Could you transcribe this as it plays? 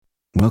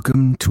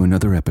Welcome to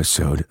another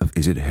episode of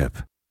Is It Hip,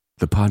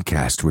 the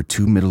podcast where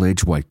two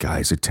middle-aged white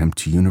guys attempt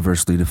to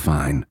universally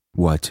define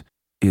what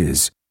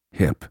is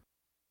hip.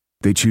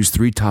 They choose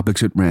 3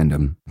 topics at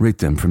random, rate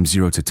them from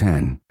 0 to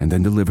 10, and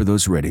then deliver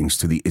those ratings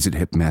to the Is It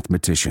Hip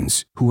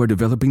mathematicians who are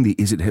developing the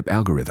Is It Hip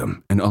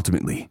algorithm and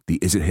ultimately the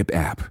Is It Hip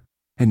app.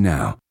 And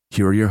now,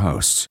 here are your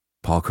hosts,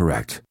 Paul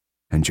Correct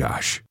and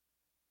Josh.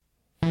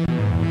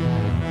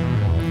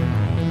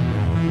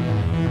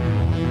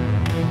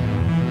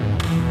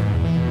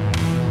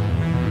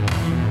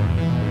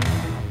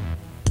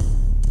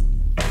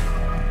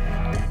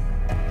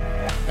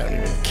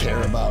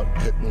 Care about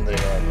hitting the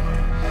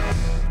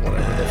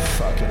whatever the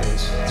fuck it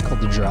is. It's called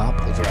the drop.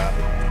 The drop.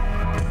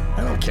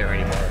 I don't care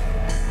anymore.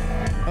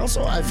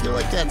 Also, I feel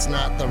like that's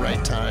not the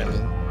right time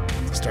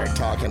to start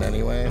talking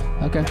anyway.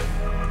 Okay.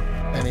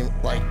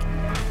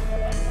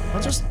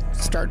 I'll just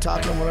start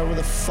talking whatever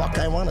the fuck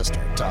I want to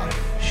start talking.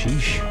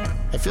 Sheesh.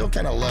 I feel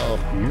kind of low.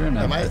 You're in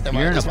a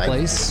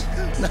place.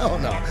 No.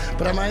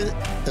 But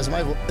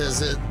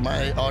is it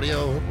my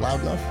audio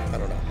loud enough? I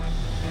don't know.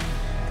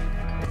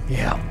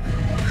 Yeah.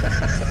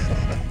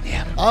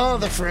 Yeah. Oh,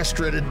 the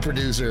frustrated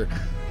producer.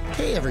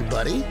 Hey,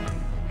 everybody.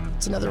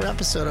 It's another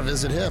episode of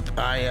Is It Hip?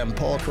 I am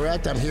Paul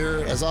Correct. I'm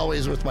here, as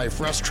always, with my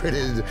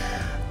frustrated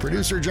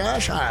producer,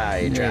 Josh.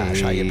 Hi,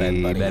 Josh. How you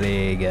been,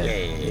 buddy?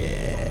 Good.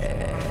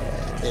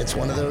 Yeah. It's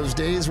one of those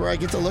days where I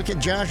get to look at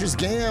Josh's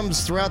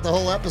gams throughout the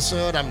whole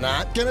episode. I'm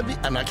not gonna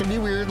be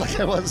weird like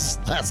I was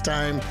last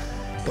time,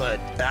 but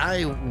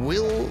I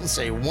will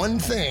say one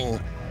thing.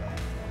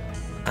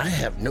 I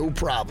have no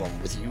problem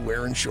with you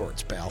wearing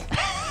shorts, pal.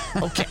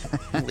 Okay,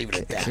 we'll leave it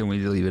at that. Can we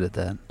leave it at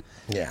that?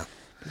 Yeah.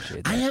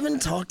 Appreciate that. I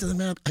haven't talked to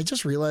them. I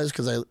just realized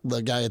because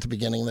the guy at the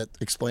beginning that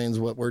explains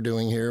what we're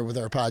doing here with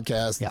our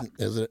podcast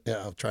is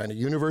trying to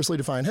universally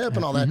define hip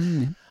and all that.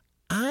 Mm-hmm.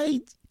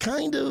 I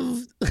kind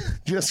of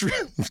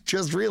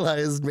just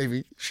realized,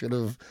 maybe should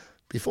have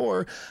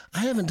before.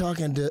 I haven't talked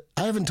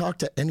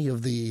to any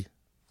of the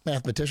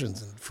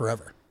mathematicians in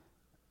forever.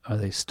 Are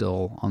they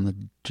still on the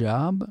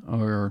job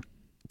or?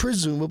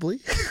 Presumably.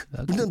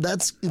 Okay.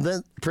 That's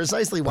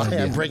precisely why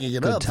I'm bringing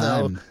it up.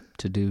 Time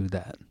to do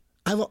that.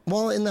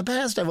 In the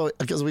past,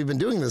 because we've been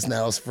doing this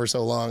now for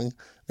so long,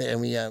 and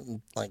we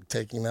like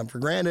taking them for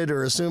granted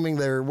or assuming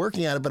they're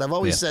working at it. But I've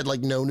always said like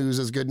no news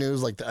is good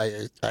news. Like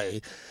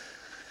I've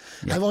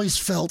always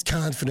felt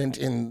confident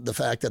in the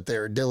fact that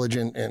they're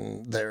diligent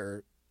and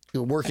they're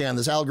working on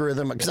this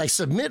algorithm because I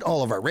submit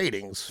all of our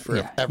ratings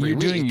for every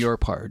week. You're doing your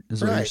part,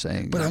 is what you're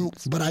saying. But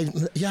I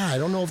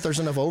don't know if there's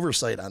enough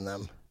oversight on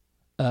them.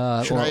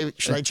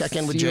 Should I check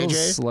in with JJ?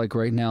 Feels like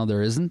right now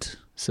there isn't,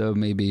 so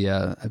maybe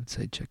I would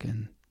say check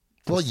in.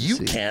 Well, you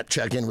can't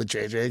check in with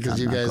JJ because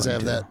you guys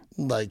have that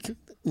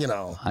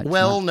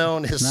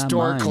well-known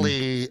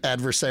historically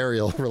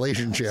adversarial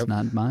reladziop.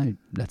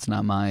 That's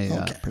not my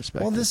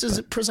perspective. Well, this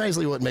is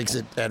precisely what makes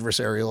it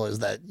adversarial: is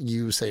that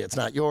you say it's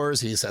not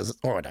yours, he says,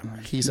 or whatever.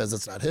 He says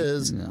it's not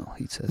his. No,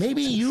 he says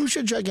maybe you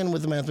should check in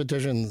with the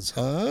mathematicians,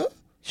 huh?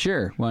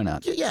 Sure, why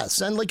not? Yeah,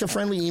 send like a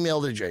friendly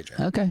email to JJ.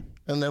 Okay.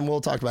 And then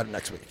we'll talk about it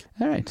next week.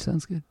 All right,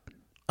 sounds good.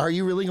 Are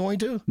you really going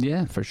to?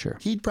 Yeah, for sure.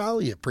 He'd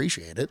probably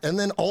appreciate it. And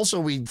then also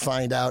we'd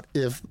find out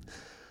if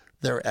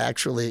they're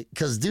actually,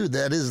 because, dude,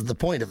 that is the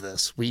point of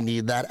this. We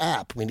need that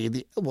app. We need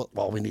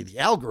the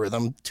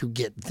algorithm to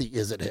get the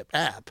Is It Hip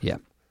app. Yeah.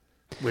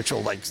 Which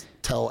will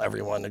tell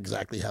everyone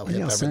exactly how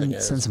hip everything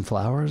is. Send some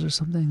flowers or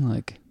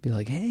something. Be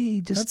like,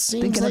 hey, just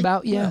thinking like,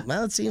 about you. Yeah,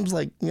 that seems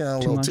like a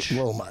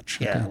little much.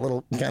 Yeah, Okay. a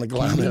little kind of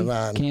glomming it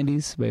on.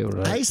 Candies.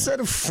 I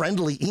said a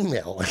friendly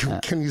email.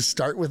 Can you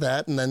start with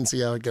that and then see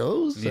how it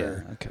goes? Yeah.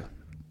 Or? Okay.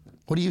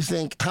 What do you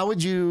think? How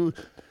would you?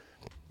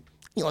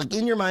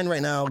 In your mind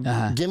right now,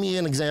 give me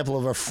an example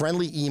of a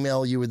friendly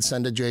email you would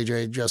send to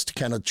JJ just to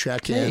kind of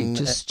check in.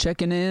 Just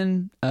checking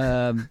in.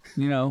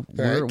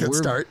 Good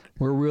start.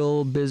 We're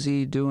real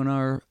busy doing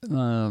our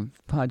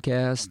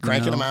podcast.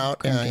 Cranking them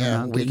out,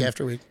 week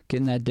after week.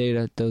 Getting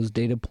those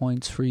data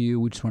points for you.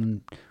 We just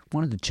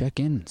wanted to check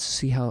in,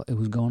 see how it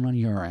was going on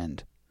your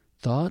end.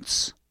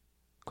 Thoughts?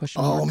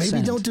 Question mark, maybe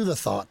send. don't do the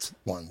thoughts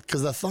one.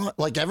 Because the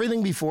thought,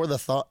 everything before the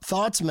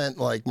thoughts meant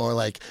more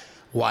like,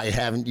 why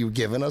haven't you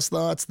given us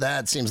thoughts?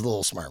 That seems a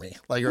little smarmy.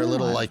 Or a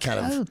little kind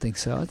of. I don't think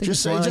so. I think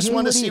just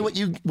want to see what's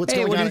going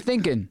on. What are you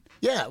thinking?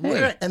 Yeah,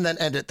 and then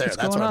end it there.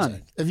 That's what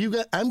I'm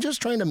saying. I'm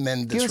just trying to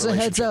mend this relationship. Give us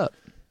a heads up.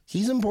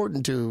 He's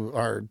important to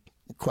our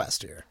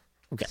quest here.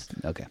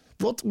 Okay.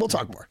 We'll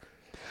talk more.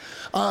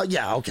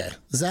 Okay.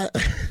 Is that?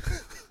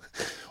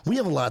 We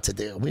have a lot to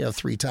do. We have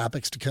 3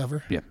 topics to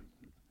cover. Yeah.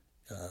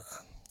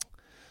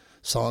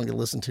 Song to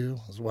listen to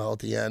as well at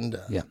the end.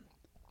 Yeah.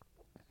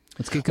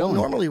 Let's get going.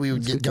 Normally we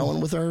would get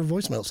going with our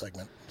voicemail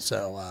segment.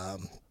 So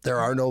there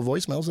are no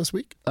voicemails this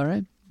week. All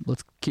right.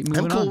 Let's keep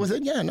moving on. I'm cool with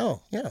it. Yeah,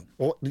 no. Yeah.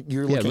 Well,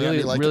 you're looking at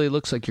me like... really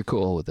looks like you're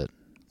cool with it.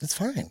 It's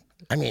fine.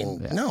 I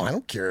mean, no, I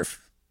don't care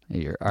if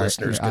your eyes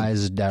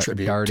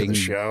darting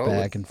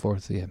back and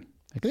forth. Yeah.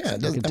 Yeah, I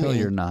can tell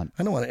you're not.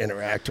 I don't want to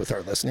interact with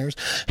our listeners.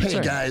 Hey,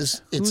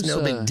 guys, it's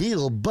no big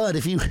deal, but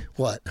if you...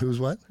 What? Who's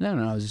what? No,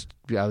 I was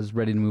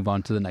ready to move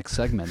on to the next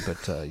segment,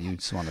 but you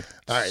just want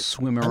to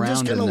swim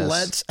around in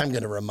this. I'm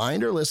going to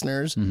remind our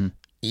listeners,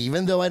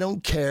 even though I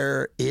don't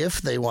care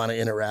if they want to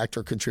interact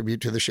or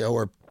contribute to the show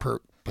or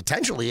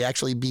potentially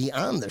actually be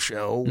on the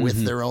show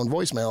with their own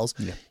voicemails,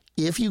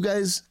 if you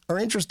guys are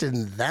interested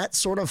in that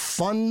sort of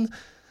fun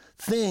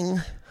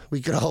thing... We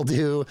could all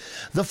do.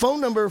 The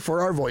phone number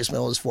for our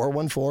voicemail is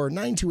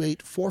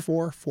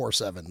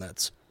 414-928-4447.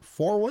 That's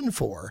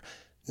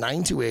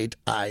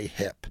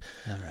 414-928-IHIP.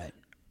 All right.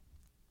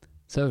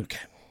 So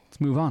let's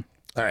move on.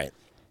 All right.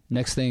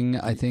 Next thing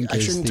I think I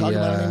shouldn't talk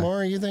about it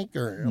anymore, you think?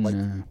 Or like,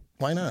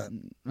 why not?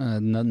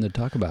 Nothing to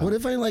talk about. What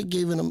if I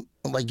gave him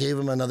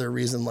another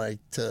reason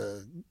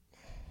to...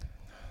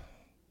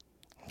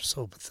 I'm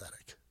so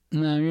pathetic.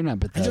 No, you're not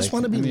pathetic. I just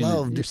want to be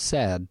loved. You're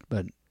sad,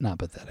 but not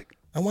pathetic.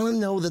 I want to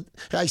know that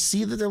I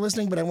see that they're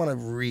listening, but I want to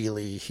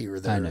really hear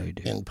their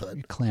input.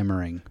 You're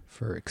clamoring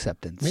for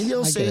acceptance. Maybe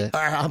I'll say,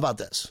 how about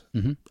this?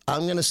 I'm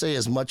going to say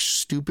as much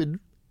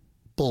stupid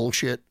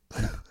bullshit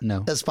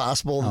as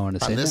possible on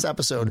this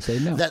episode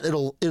that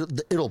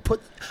it'll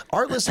put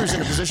our listeners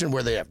in a position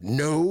where they have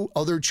no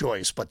other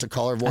choice but to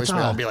call our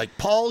voicemail and be like,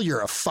 Paul,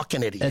 you're a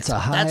fucking idiot. It's a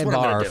high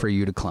bar for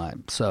you to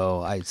climb. So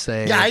I'd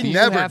say, I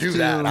never do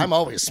that. I'm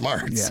always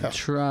smart. Yeah,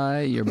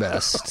 try your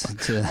best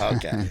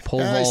to pole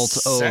vault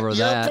I over that. set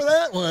you up for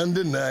that one,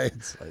 didn't I?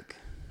 It's like,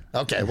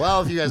 okay,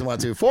 well, if you guys want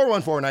to,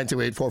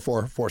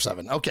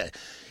 414-928-4447. Okay.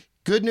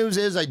 Good news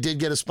is I did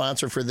get a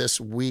sponsor for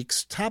this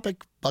week's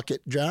Topic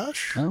Bucket,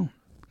 Josh. Oh,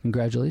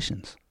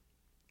 congratulations.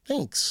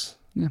 Thanks.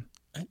 Yeah.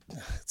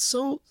 It's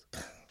so...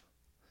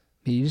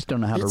 You just don't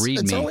know how to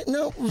read me.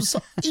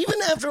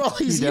 Even after all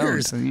these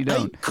years,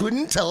 I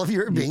couldn't tell if you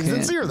were being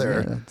sincere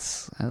there.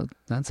 Yeah,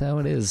 that's how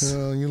it is.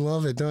 Oh, you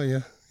love it, don't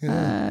you?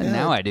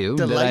 Now I do.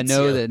 Did I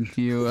know that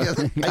you...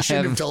 I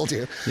shouldn't have told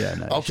you. Yeah,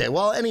 no. Okay,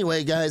 well,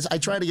 anyway, guys, I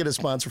tried to get a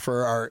sponsor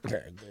for our...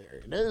 There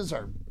it is,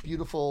 our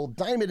beautiful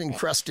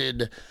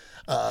diamond-encrusted...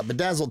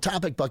 bedazzled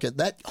topic bucket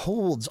that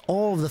holds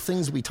all of the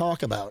things we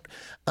talk about.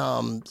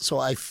 So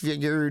I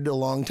figured a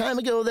long time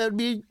ago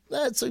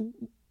that's a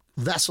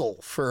vessel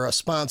for a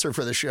sponsor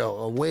for the show,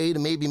 a way to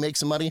maybe make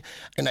some money.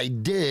 And I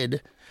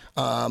did.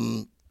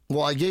 I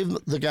gave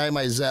the guy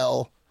my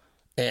Zelle,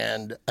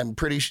 and I'm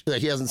pretty sure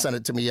he hasn't sent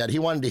it to me yet. He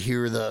wanted to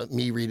hear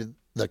me read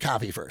the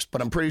copy first,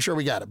 but I'm pretty sure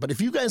we got it. But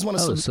if you guys want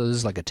to, so this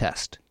is like a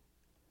test.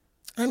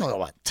 I don't know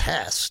what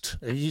test.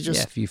 You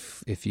just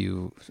if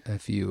you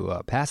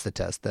pass the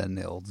test, then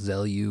they'll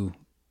Zelle you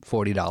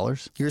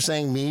 $40. You're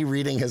saying me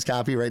reading his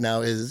copy right now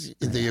is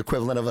the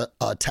equivalent of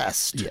a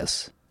test?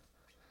 Yes.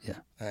 Yeah.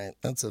 All right,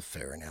 that's a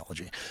fair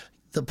analogy.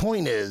 The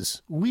point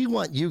is, we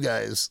want you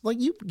guys, like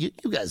you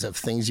guys have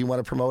things you want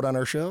to promote on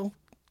our show.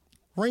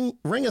 Ring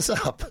us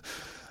up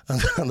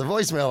on the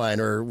voicemail line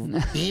or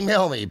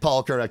email me,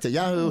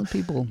 paulcorrect@yahoo. Well,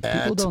 people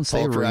don't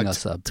say ring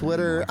us up.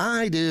 Twitter, anymore.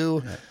 I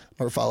do. Yeah.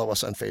 Or follow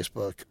us on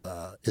Facebook.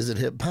 Is It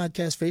Hip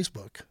Podcast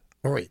Facebook?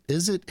 Or wait,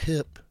 Is It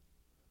Hip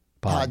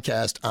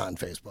Podcast on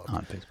Facebook?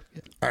 On Facebook,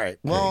 yeah. All right.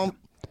 Well,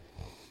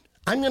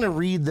 I'm going to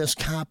read this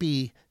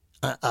copy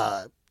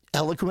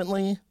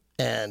eloquently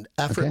and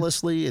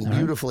effortlessly and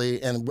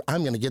beautifully, and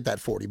I'm going to get that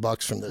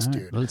 $40 from this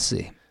dude. Let's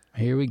see.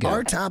 Here we go.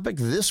 Our topic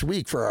this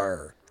week for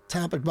our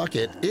topic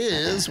bucket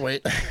is,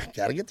 wait,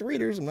 got to get the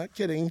readers. I'm not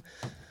kidding.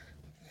 Oh,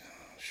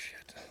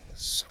 shit. This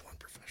is so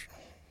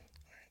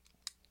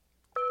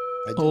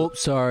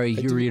sorry.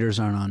 Your readers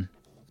aren't on.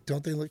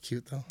 Don't they look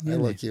cute, though? Yeah, they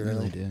look cute.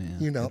 Really do, yeah.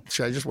 You know,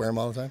 should I just wear them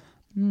all the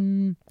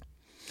time?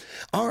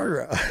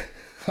 Our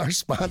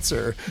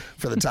sponsor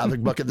for the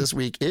topic bucket this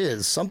week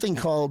is something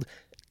called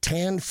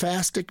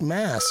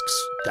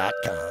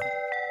TanfasticMasks.com.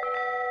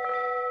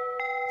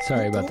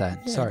 Sorry about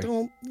that.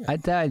 Sorry.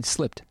 I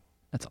slipped.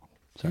 That's all.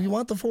 Sorry. You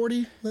want the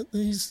 40?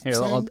 Here,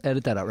 I'll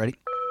edit that out. Ready?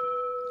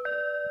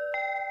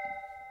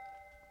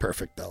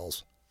 Perfect,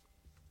 bells.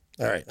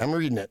 All right, I'm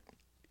reading it.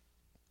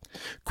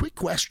 Quick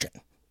question.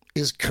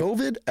 Is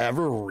COVID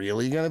ever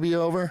really going to be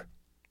over?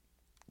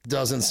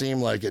 Doesn't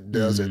seem like it,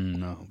 does it?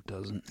 No, it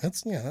doesn't.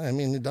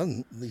 It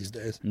doesn't these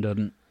days. It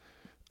doesn't.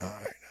 All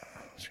right.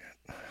 Oh, shit.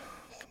 Come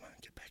on,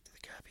 get back to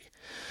the copy.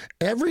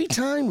 Every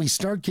time we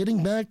start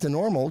getting back to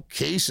normal,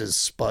 cases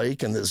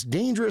spike, and this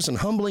dangerous and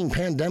humbling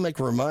pandemic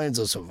reminds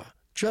us of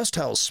just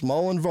how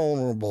small and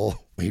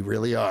vulnerable we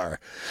really are.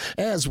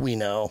 As we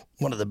know,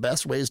 one of the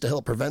best ways to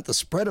help prevent the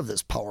spread of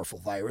this powerful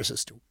virus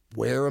is to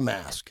wear a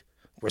mask.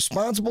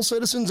 Responsible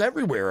citizens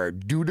everywhere are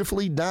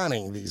dutifully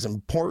donning these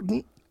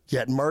important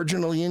yet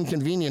marginally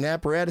inconvenient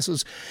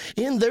apparatuses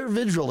in their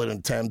vigilant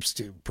attempts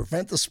to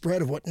prevent the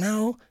spread of what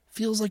now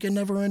feels like a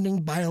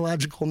never-ending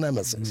biological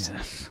nemesis.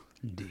 Yes,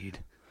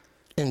 indeed.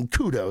 And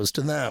kudos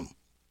to them.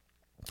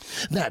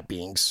 That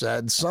being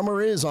said,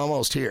 summer is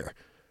almost here.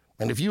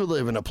 And if you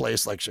live in a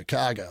place like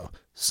Chicago,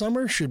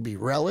 summer should be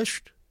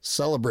relished,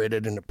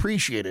 celebrated, and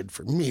appreciated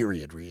for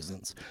myriad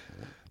reasons.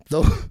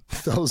 What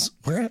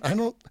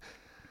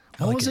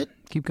was it?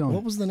 Keep going.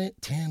 What was the name?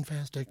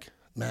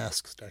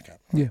 TanfasticMasks.com.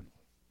 Yeah.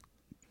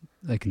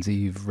 I can see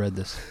you've read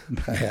this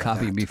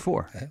copy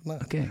before.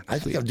 Okay. I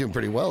think I'm doing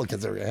pretty well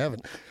considering I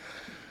haven't.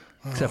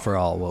 Except for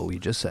all what we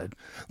just said.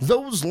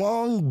 Those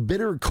long,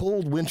 bitter,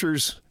 cold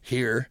winters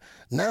here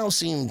now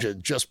seem to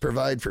just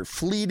provide for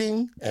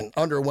fleeting and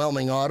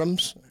underwhelming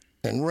autumns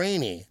and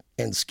rainy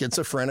and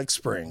schizophrenic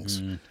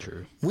springs.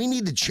 True. We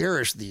need to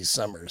cherish these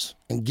summers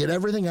and get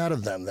everything out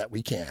of them that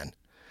we can.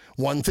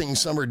 One thing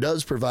summer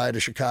does provide a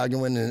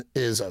Chicagoan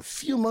is a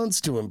few months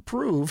to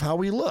improve how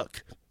we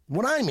look.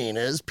 What I mean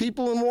is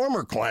people in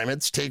warmer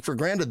climates take for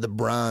granted the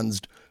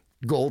bronzed,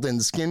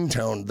 golden skin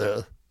tone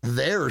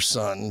their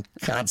sun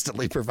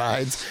constantly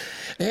provides,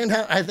 and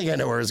how, I think I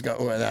know where it's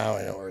going. Well, now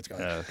I know where it's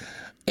going. Okay.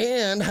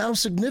 And how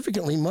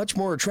significantly much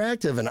more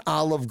attractive an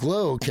olive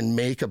glow can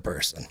make a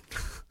person.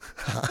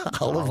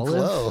 Olive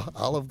glow.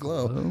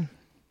 Well,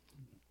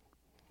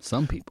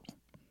 some people.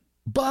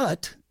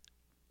 But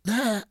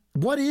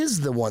what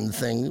is the one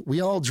thing we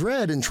all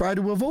dread and try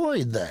to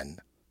avoid then?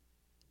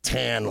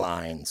 Tan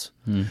lines.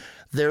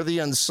 They're the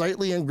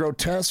unsightly and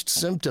grotesque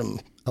symptom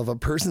of a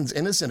person's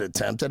innocent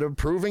attempt at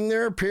improving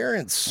their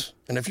appearance.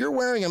 And if you're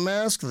wearing a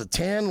mask, the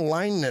tan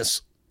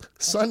lineness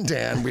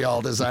suntan we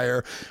all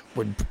desire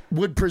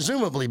would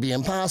presumably be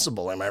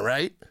impossible. Am I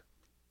right?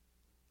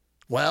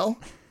 Well,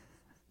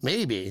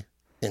 maybe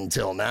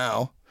until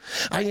now.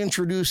 I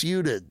introduce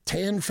you to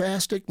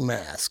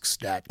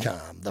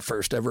TanfasticMasks.com, the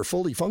first ever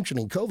fully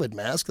functioning COVID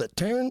mask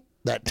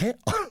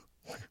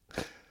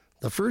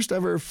the first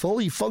ever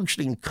fully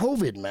functioning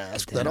COVID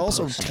mask that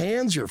also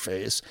tans your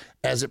face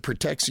as it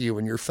protects you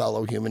and your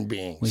fellow human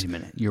beings. Wait a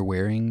minute. You're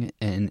wearing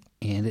and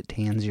it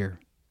tans your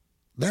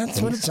That's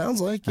face? what it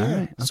sounds like, yeah.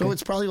 Right, okay. So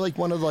it's probably like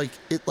one of maybe,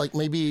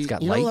 it's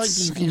got you know, like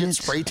lights you can in get it?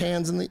 spray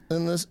tans in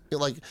this,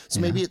 so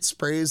maybe it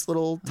sprays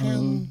little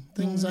tan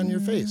things on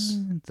your face.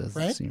 It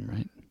doesn't right? seem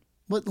right.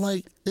 But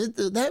like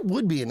that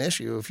would be an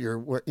issue if you're,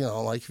 you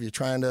know, like if you're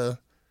trying to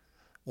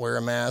wear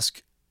a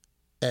mask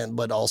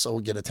but also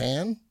get a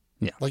tan.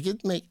 Yeah. Like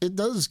it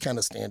does kind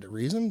of stand to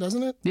reason,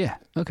 doesn't it? Yeah.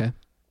 Okay.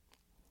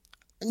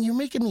 And you're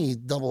making me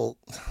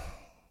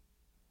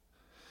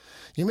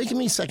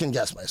second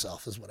guess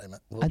myself is what I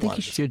meant. I think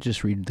you should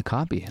just read the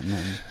copy and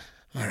then.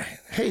 All right.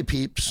 Hey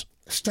peeps,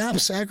 stop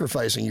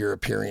sacrificing your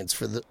appearance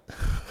for the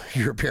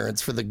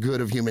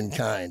good of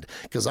humankind,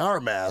 because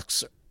our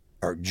masks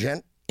are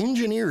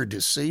engineered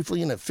to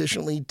safely and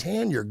efficiently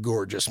tan your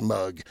gorgeous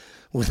mug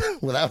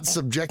without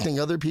subjecting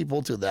other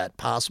people to that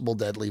possible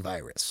deadly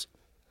virus.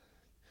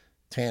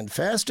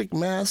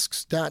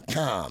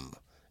 Tanfasticmasks.com.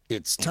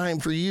 It's time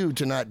for you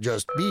to not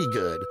just be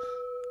good,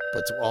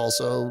 but to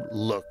also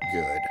look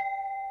good.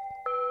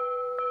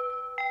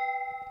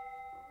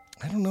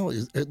 I don't know.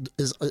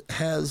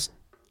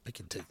 I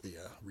can take the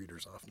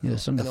readers off now. Yeah,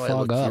 something to I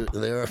know fog I look up.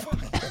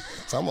 cute.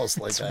 It's almost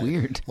like It's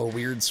weird. a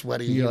weird,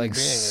 sweaty You're human like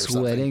being or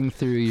sweating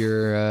through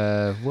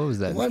your, what was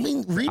that? something. Well, I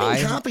mean,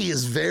 reading copy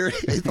is very,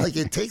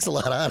 it takes a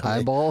lot out of me.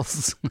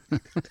 Eyeballs?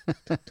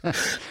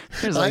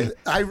 There's like,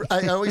 I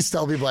always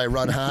tell people I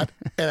run hot,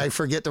 and I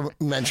forget to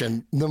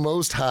mention the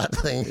most hot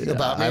thing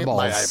about me.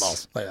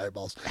 eyeballs. My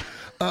eyeballs.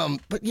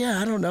 But yeah,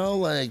 I don't know.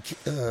 Like,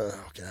 oh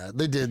God,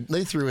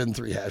 they threw in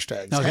 3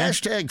 hashtags. Okay.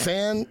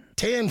 Hashtag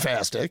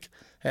Tanfastic,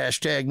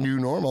 hashtag new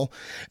normal,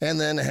 and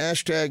then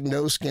hashtag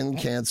no skin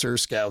cancer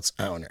scouts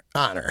honor.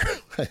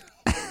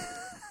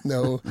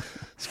 No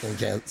skin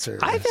cancer.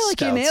 I feel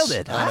like you Scouts nailed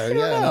it. I honor.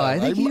 don't know. I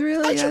think you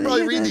really. I should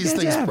probably read these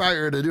things job.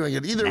 prior to doing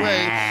it. Either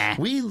way,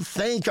 we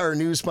thank our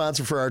new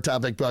sponsor for our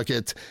topic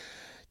bucket,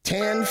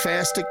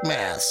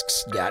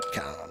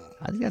 TanfasticMasks.com.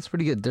 I think that's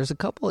pretty good. There's a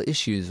couple of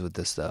issues with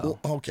this, though.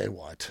 Well, okay,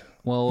 what?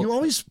 Well, You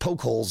always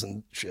poke holes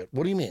in shit.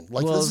 What do you mean?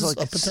 Like, Well, this is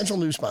like a potential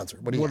new sponsor.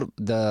 What do you mean?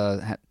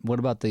 what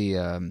about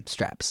the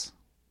straps?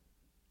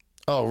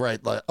 Oh,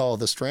 right. Like,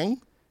 the string?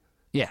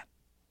 Yeah.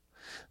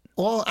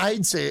 Well,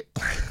 I'd say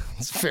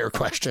it's a fair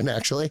question,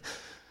 actually.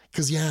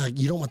 Because, yeah,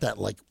 you don't want that,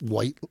 like,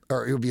 white,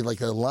 or it would be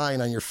like a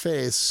line on your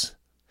face.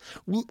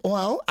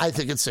 Well, I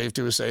think it's safe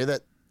to say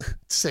that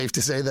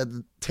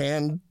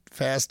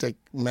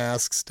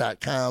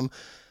TanfasticMasks.com,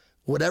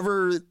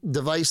 whatever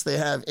device they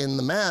have in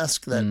the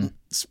mask that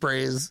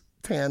sprays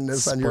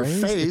tanness on your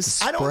Sprays? face,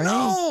 It's a I don't spray?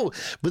 know.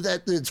 But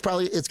it's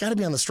got to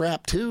be on the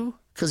strap, too.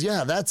 Because,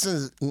 yeah, that's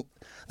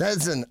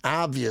an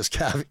obvious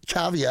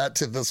caveat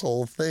to this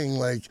whole thing.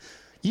 Like,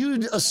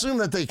 you'd assume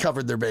that they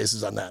covered their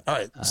bases on that. All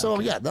right. So,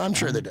 yeah, I'm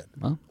sure they did.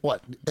 well.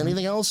 What?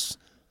 Anything else?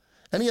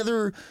 Any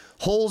other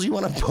holes you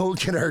want to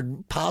poke in our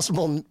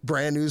possible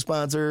brand new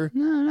sponsor?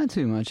 No, not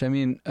too much. I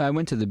mean, I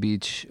went to the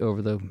beach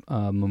over the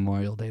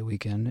Memorial Day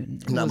weekend.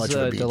 And it Not was much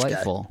of a beach guy.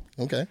 delightful.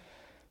 Okay.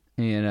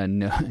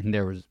 And and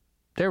there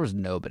was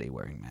nobody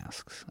wearing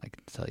masks. I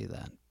can tell you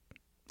that.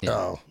 Yeah,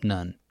 Oh.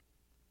 none.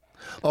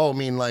 Oh,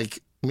 meaning like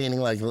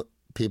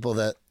people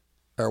that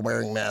are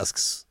wearing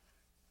masks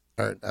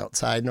aren't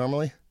outside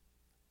normally?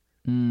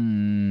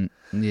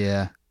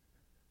 Yeah.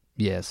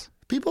 Yes.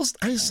 People,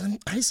 I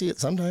see it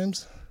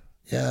sometimes.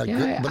 Yeah, Yeah,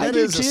 good, but I that do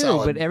is too. a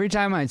solid. But every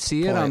time I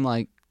see it, point. I'm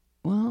like,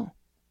 well,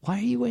 why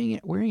are you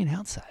wearing it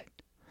outside?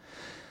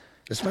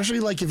 Especially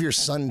like if you're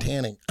sun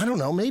tanning. I don't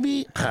know,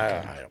 maybe,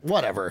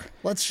 whatever.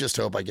 Let's just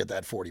hope I get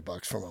that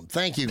 $40 from them.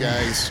 Thank you,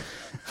 guys.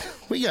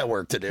 We got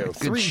work to do.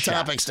 3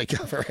 topics to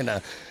cover.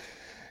 And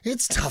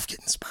it's tough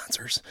getting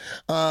sponsors.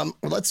 How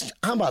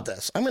about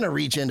this? I'm going to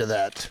reach into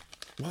that.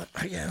 What?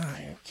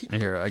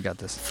 Here, I got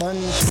this. Fun.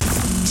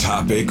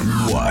 Topic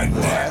 1.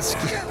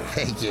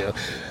 Thank you.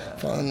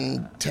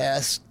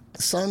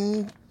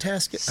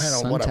 Sun-tastic. I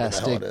don't know, whatever the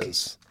hell it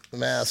is.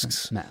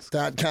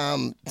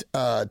 Masks.com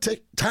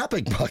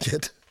topic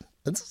bucket.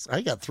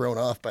 I got thrown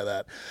off by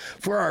that.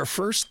 For our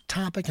first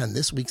topic on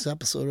this week's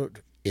episode of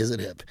Is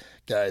It Hip?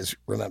 Guys,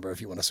 remember, if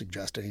you want to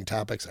suggest any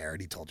topics, I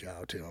already told you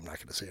how to. I'm not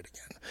going to say it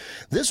again.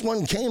 This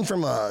one came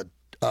from a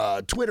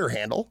Twitter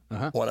handle.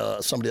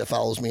 Somebody that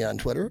follows me on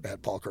Twitter,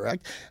 at Paul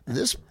Correct.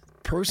 This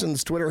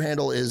person's Twitter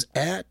handle is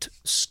at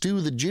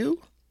Stu the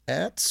Jew.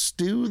 At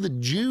Stu the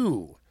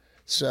Jew.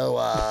 So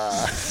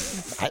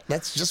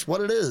that's just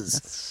what it is.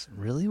 That's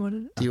really what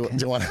it is? Do you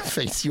want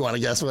to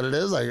guess what it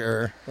is,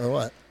 or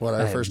what? What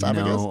our first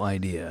topic is? No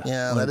idea.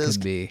 Yeah, what that is.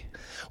 Could be.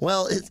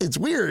 Well, it's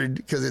weird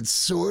because it's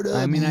sort of.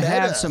 I mean, meta. I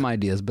have some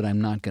ideas, but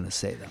I'm not going to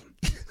say them.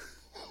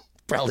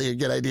 Probably a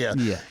good idea.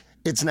 Yeah.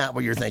 It's not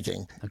what you're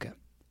thinking. Okay.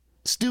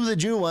 Stu the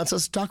Jew wants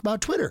us to talk about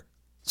Twitter.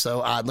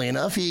 So oddly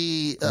enough,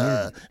 we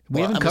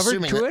haven't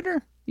covered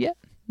Twitter yet.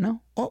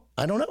 No. Oh,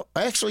 I don't know.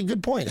 Actually,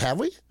 good point. Have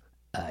we?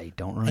 I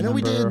don't remember know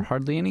we did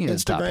hardly any of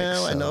his Instagram. topics.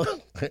 So. I know.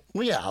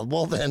 Well, yeah.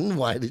 Well, then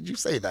why did you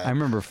say that? I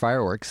remember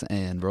fireworks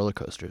and roller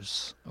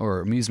coasters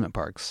or amusement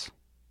parks.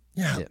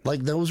 Yeah,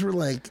 like those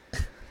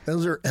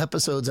are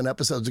episodes and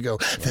episodes ago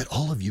that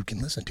all of you can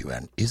listen to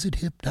on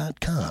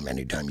isithip.com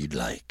anytime you'd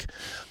like.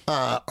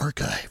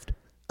 Archived.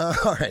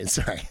 All right,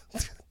 sorry.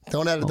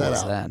 Don't edit that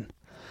out. That?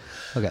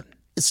 Okay.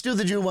 Stu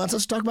the Jew wants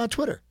us to talk about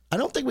Twitter. I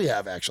don't think we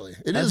have, actually.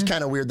 It is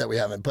kind of weird that we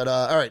haven't. But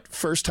all right,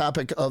 first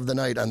topic of the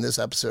night on this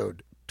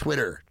episode,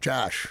 Twitter.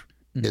 Josh,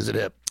 is it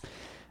hip?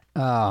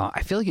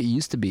 I feel like it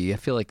used to be. I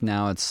feel like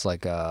now it's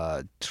like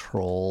a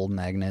troll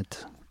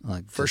magnet.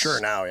 Like For sure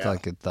now, yeah.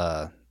 Like at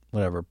the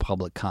whatever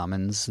public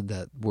commons,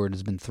 that word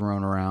has been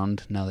thrown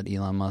around now that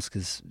Elon Musk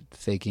is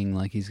faking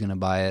like he's going to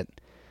buy it.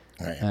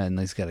 Right. And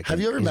he's got to. Have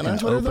you ever been on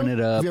Twitter? Open it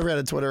up. Have you ever had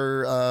a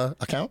Twitter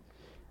account?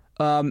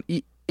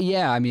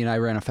 Yeah, I mean, I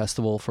ran a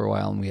festival for a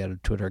while, and we had a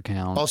Twitter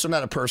account. Also,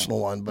 not a personal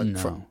one, but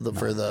for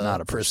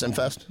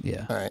Sinfest.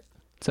 Yeah. All right.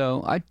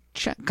 So I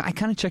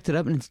kind of checked it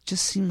up, and it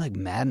just seemed like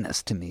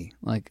madness to me.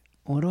 Like,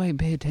 what do I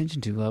pay attention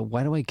to?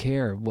 Why do I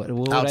care? What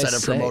would outside I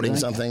of say? promoting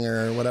something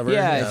or whatever?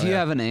 Yeah, if you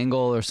have an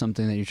angle or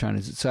something that you're trying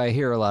to. So I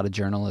hear a lot of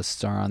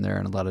journalists are on there,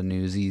 and a lot of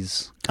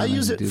newsies. I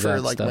use it for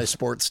like stuff. my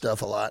sports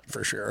stuff a lot,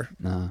 for sure.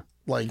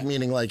 Like,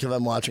 meaning like if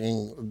I'm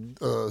watching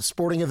a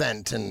sporting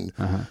event and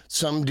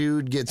some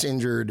dude gets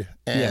injured,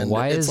 and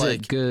why it's is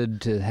it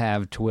good to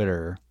have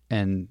Twitter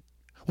and?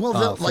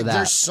 Well,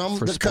 there's some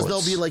because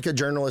there'll be like a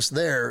journalist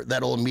there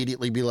that'll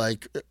immediately be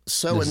like,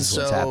 so and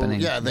so.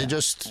 Yeah, they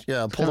just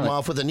pulled him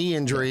off with a knee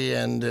injury,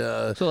 and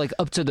so like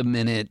up to the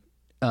minute.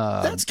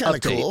 That's kind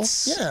of cool.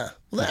 updates. Yeah,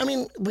 I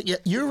mean, but yeah,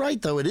 you're right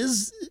though. It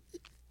is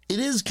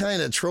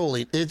kind of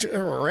trolly,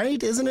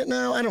 right? Isn't it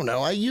now? I don't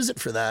know. I use it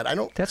for that. I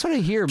don't. That's what I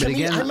hear, but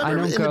again, I remember I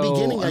don't in go. The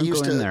beginning, I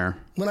used to. There.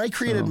 When I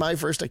created my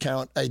first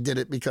account, I did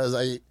it because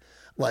I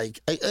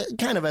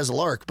kind of as a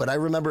lark. But I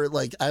remember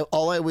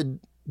all I would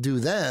do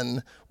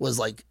then was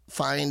like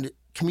find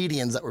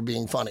comedians that were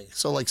being funny.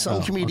 So like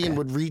some comedian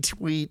would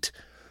retweet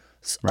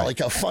like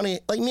a funny,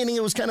 like meaning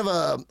it was kind of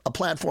a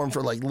platform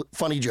for like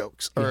funny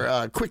jokes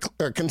or quick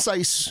or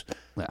concise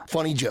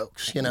funny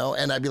jokes, you know.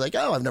 And I'd be like,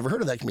 oh, I've never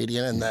heard of that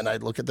comedian, and then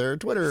I'd look at their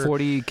Twitter.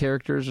 40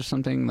 characters or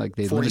something, like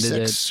they limited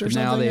it. But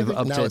now they've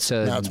upped it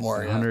to now it's more,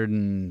 100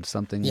 and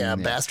something. Yeah,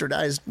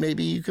 bastardized.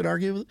 Maybe you could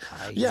argue.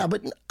 Yeah,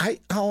 but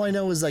all I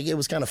know is like it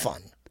was kind of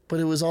fun. But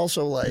it was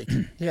also like,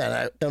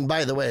 and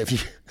by the way,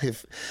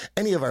 if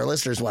any of our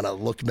listeners want to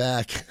look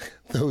back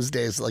those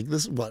days, like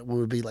this, what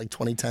would be like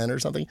 2010 or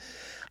something,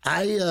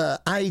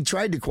 I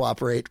tried to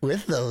cooperate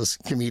with those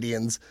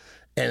comedians,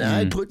 and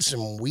I put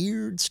some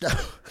weird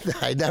stuff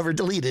that I never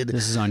deleted.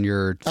 This is on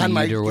your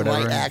feed or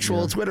whatever? My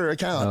actual Twitter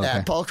account,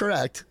 at Paul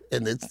Correct.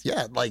 And it's,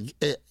 Did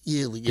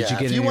you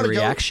get any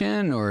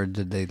reaction, or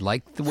did they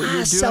like what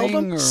you're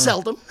doing?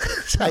 Seldom.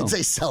 I'd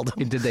say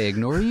seldom. Did they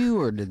ignore you,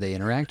 or did they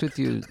interact with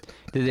you?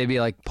 Did they be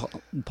like,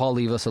 Paul,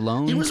 leave us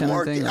alone? It was kind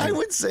more, of thing? I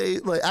would say,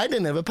 like, I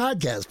didn't have a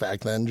podcast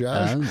back then,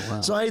 Josh.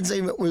 Wow. So I'd say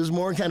it was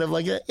more kind of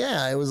like it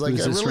was like a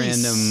release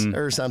random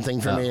or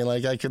something for me.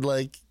 Like I could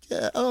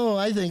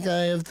I think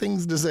I have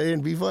things to say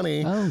and be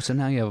funny. Oh, so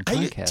now you have a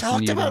podcast. I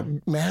talked about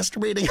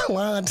masturbating a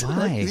lot.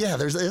 Why?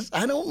 There's this.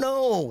 I don't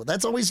know.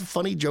 That's always a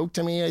funny joke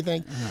to me, I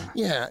think.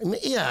 Yeah.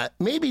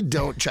 Maybe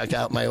don't check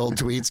out my old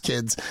tweets,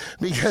 kids,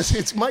 because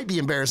it might be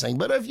embarrassing.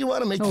 But if you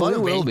want to make fun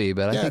of me. It will be,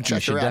 but I think you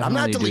should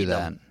definitely do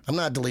that. I'm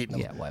not deleting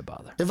them. Yeah, why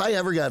bother? If I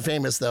ever got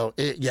famous, though,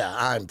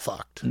 I'm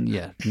fucked.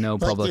 Yeah, no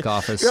public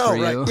office for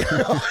you.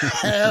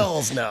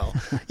 Hells no.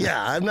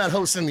 Yeah, I'm not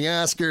hosting the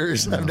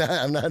Oscars. No.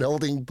 I'm not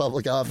holding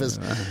public office.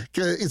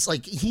 It's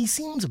like he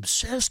seems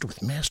obsessed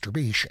with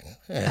masturbation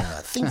and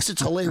thinks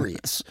it's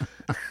hilarious.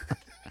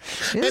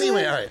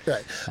 Anyway, all right.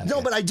 Okay.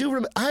 No, but I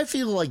do. I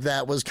feel like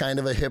that was kind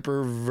of a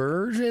hipper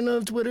version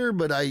of Twitter.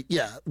 But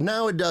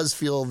now it does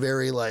feel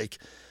very like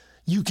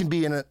you can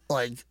be in a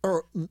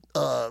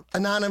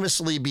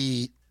anonymously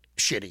be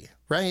shitty,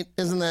 right?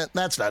 Isn't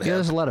that's not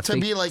there's a lot of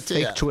fake, be like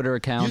fake Twitter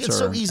accounts or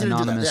so easy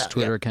anonymous to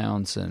Twitter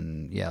accounts,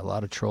 and a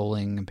lot of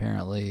trolling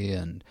apparently.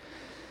 And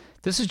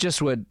this is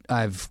just what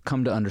I've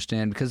come to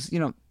understand because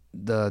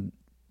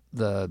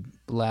the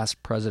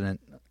last president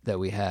that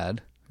we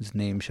had, his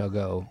name shall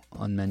go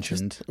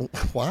unmentioned.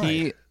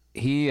 Why?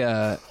 He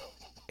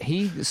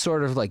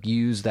sort of like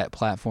used that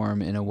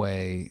platform in a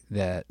way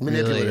that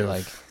manipulative,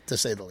 really, to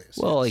say the least.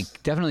 Well,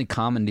 definitely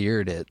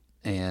commandeered it,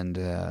 and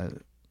a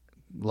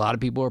lot of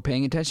people were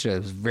paying attention to it.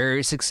 It was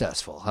very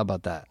successful. How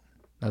about that?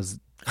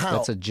 How?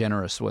 That's a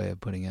generous way of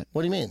putting it.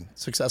 What do you mean?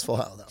 Successful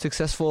how, though?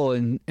 Successful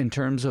in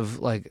terms of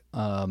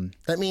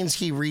that means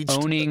he reached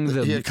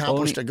he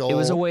accomplished a goal. It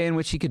was a way in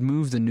which he could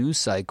move the news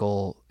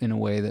cycle in a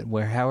way that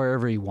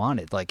however he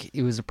wanted. Like,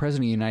 it was the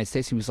president of the United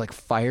States. He was like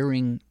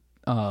firing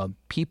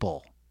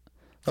people,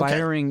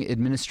 firing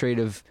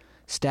administrative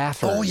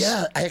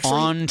staffers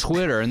on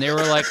Twitter, and they were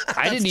like,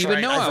 I didn't even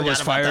know I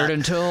was fired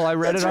until I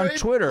read it on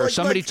Twitter.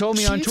 Somebody told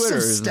me on Twitter.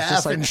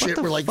 Staff and shit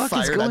were like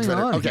fired on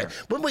Twitter. Okay, here?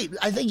 But wait,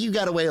 I think you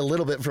got away a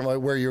little bit from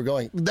where you're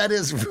going. That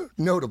is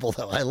notable,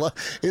 though. I love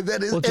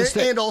that is,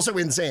 and also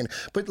insane.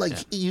 But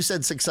you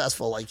said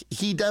successful. Like,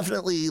 he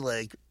definitely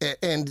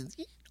and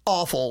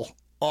awful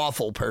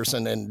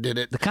person and did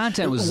it. The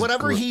content was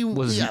whatever he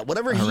was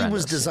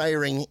horrendous.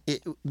 desiring.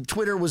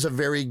 Twitter was a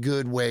very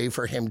good way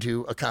for him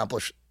to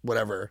accomplish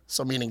whatever.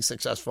 So meaning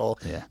successful,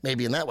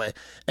 maybe in that way.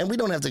 And we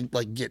don't have to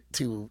get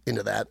too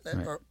into that.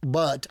 Right.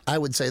 But I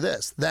would say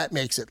that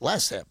makes it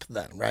less hip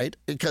then, right?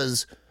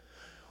 Because,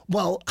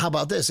 well, how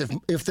about this?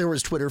 If there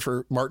was Twitter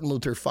for Martin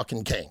Luther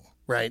fucking King,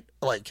 right?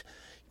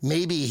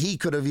 Maybe he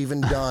could have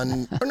even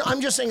done. Or no,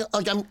 I'm just saying,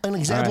 I'm an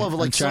example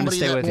of somebody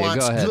that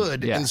wants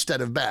good instead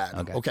of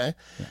bad. Okay?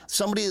 Yeah.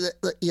 Somebody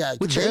that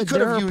Which they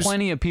could there have are used.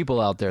 plenty of people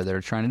out there that are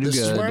trying to do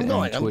This good. is where I'm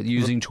going.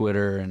 Using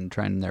Twitter and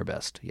trying their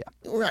best. Yeah.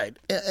 Right,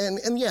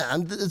 and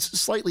it's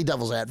slightly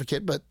devil's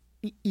advocate, but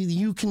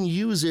you can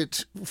use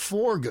it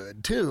for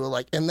good too.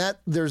 And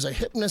that there's a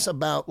hipness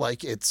about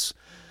it's.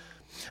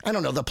 I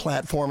don't know, the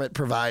platform it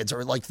provides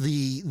or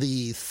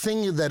the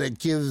thing that it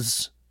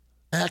gives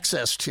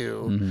access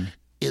to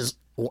is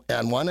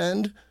on one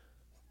end,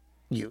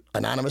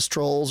 anonymous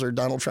trolls or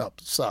Donald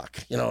Trump suck,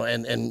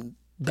 and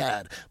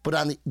bad. But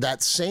on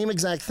that same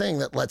exact thing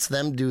that lets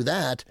them do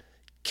that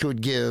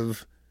could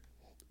give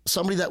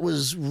somebody that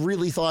was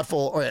really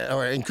thoughtful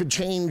and could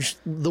change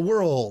the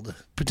world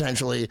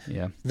potentially.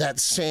 Yeah. That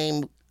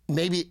same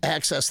maybe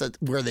access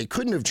where they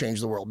couldn't have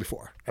changed the world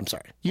before. I'm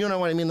sorry. You know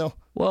what I mean, though?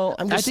 Well,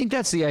 I think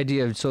that's the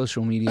idea of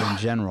social media in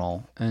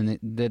general, and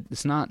that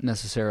it's not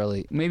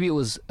necessarily. Maybe it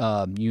was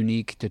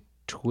unique to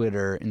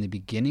Twitter in the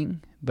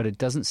beginning, but it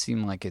doesn't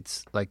seem like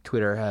it's like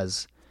Twitter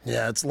has.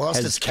 Yeah, it's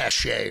lost its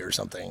cachet or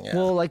something. Yeah.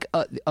 Well,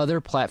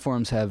 other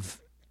platforms have,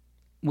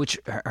 which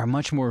are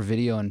much more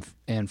video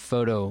and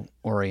photo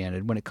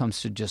oriented when it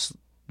comes to just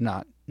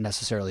not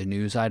necessarily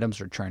news items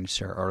or trying to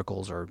share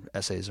articles or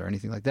essays or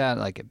anything like that.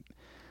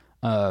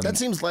 That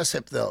seems less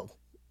hip though,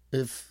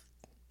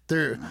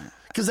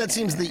 because that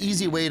seems the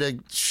easy way to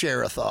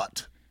share a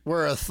thought.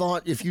 Where a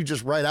thought, if you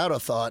just write out a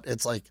thought,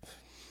 it's like,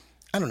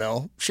 I don't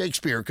know,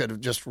 Shakespeare could have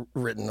just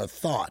written a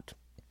thought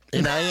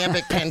in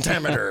iambic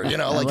pentameter,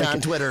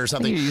 on Twitter or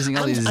something. You're using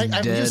all these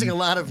I'm using a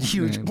lot of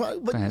huge. But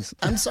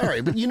I'm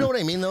sorry, but you know what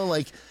I mean, though.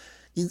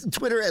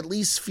 Twitter at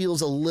least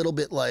feels a little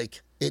bit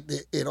like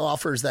it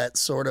offers that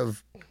sort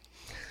of.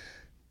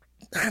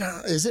 I don't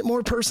know. Is it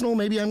more personal?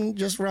 Maybe I'm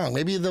just wrong.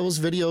 Maybe those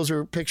videos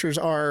or pictures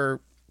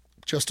are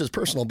just as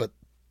personal, but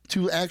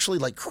to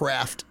actually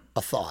craft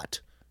a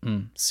thought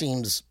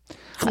seems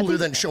cooler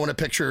than showing a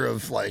picture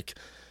of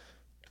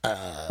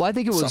well, I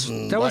think it was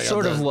that was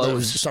sort of what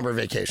was summer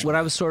vacation. What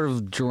I was sort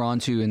of drawn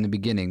to in the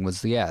beginning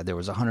was there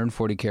was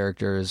 140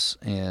 characters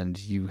and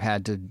you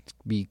had to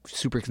be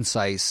super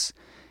concise,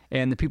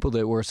 and the people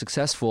that were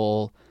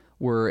successful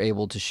were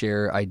able to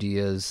share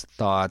ideas,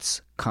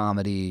 thoughts,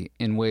 comedy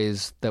in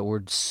ways that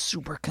were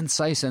super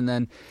concise, and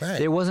then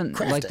it wasn't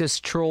this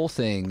troll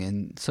thing.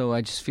 And so I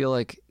just feel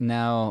like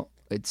now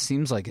it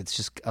seems like it's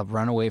just a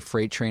runaway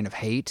freight train of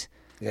hate.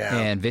 Yeah.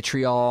 And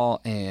vitriol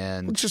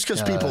and just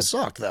because people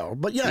suck, though.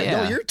 But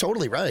no, you're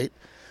totally right.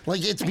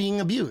 It's being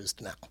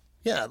abused now.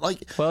 Yeah,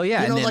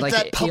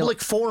 that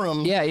public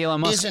forum. Yeah,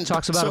 Elon Musk isn't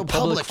talks about so a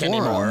public forum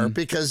anymore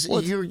because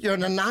you're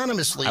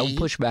anonymously. I would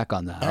push back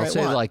on that. I'll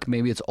say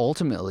maybe it's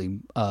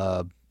ultimately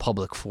a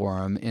public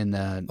forum in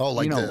that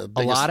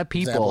a lot of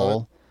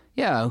people.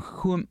 Yeah,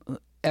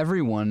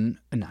 everyone,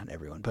 not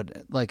everyone,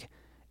 but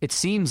it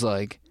seems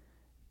like.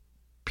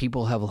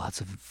 People have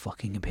lots of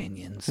fucking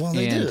opinions. Well,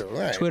 they do,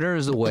 right. Twitter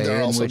is the way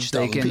in which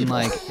they can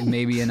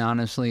maybe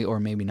anonymously or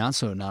maybe not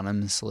so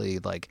anonymously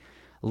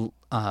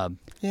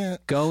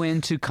go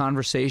into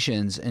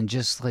conversations and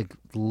just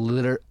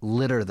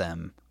litter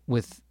them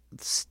with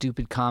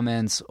stupid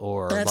comments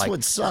or That's like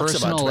what sucks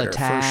personal about Twitter,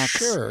 attacks. for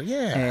sure.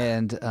 Yeah,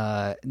 And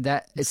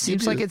that it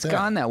seems like it's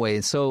gone that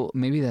way. So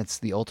maybe that's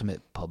the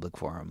ultimate public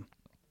forum.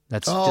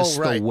 That's just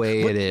right. the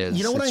way But it is.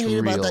 You know what it's I hate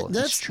real. about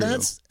that? It's true.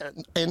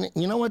 And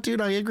you know what, dude?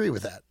 I agree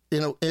with that.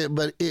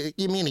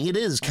 Meaning it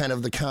is kind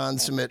of the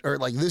consummate, or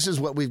like this is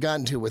what we've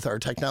gotten to with our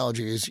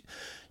technology is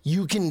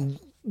you can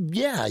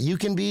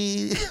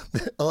be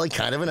like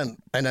kind of an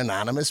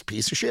anonymous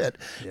piece of shit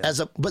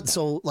but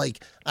so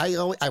like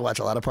I watch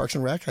a lot of Parks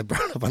and Rec. I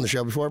brought it up on the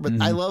show before,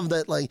 but I love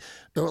that like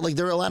there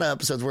are a lot of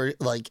episodes where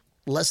like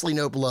Leslie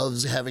Knope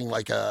loves having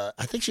like I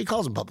think she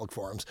calls them public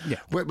forums. Yeah.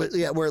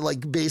 Where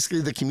like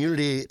basically the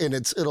community and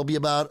it'll be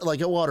about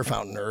like a water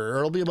fountain or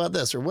it'll be about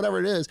this or whatever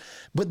it is.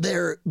 But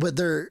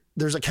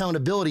there's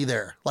accountability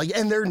there. Like,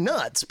 and they're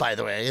nuts, by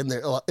the way. And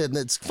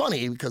it's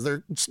funny because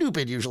they're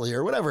stupid usually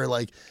or whatever.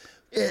 Like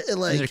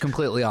they're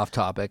completely off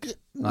topic.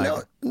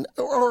 Like bring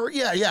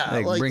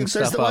there's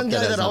stuff the one up guy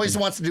that has that always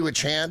nothing. wants to do a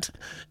chant,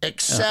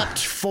 except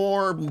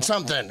for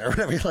something or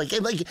whatever.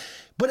 Like,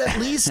 but at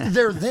least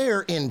they're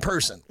there in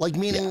person. Like,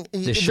 meaning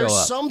They show there's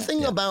up.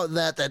 something about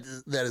that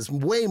is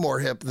way more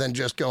hip than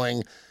just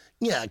going,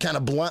 kind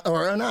of blunt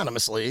or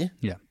anonymously.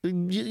 Yeah.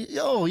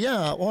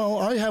 Well,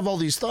 I have all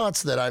these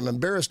thoughts that I'm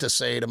embarrassed to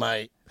say to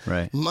my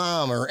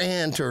mom or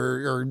aunt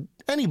or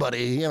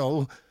anybody,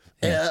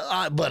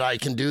 but I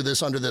can do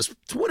this under this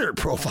Twitter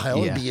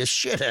profile and be a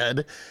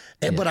shithead.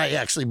 But I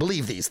actually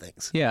believe these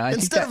things. Yeah,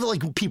 instead of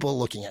like people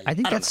looking at you. I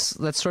think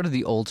that's sort of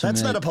the ultimate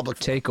That's not a public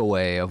forum.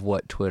 takeaway of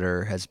what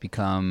Twitter has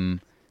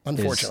become.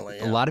 Unfortunately,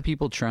 a lot of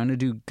people trying to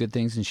do good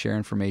things and share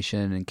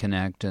information and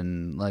connect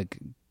and like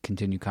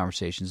continue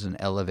conversations and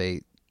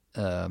elevate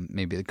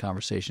maybe the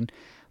conversation,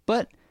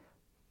 but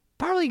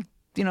probably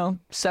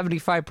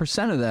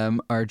 75% of them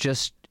are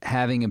just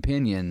having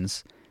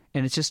opinions.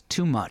 And it's just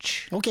too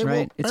much. Okay,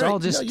 right? Well, it's all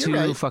just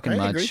too fucking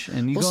much. Agree.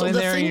 And you go in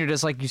there and you're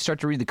just like, you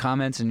start to read the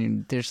comments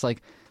and they're just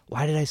like,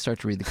 why did I start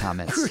to read the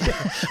comments?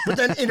 But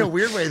then in a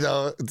weird way,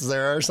 though,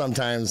 there are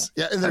sometimes,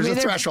 and there's a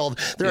threshold.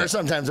 There are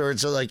some times where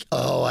it's like,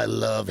 oh, I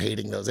love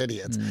hating those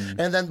idiots.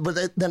 And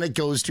then it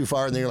goes too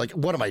far and then you're like,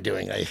 what am I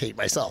doing? I hate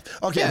myself.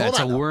 Okay, hold on. It's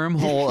a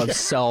wormhole of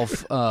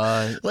self.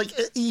 Like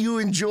you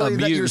enjoy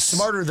abuse. that you're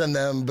smarter than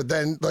them, but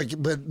then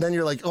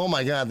you're like, oh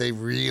my God, they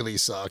really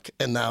suck.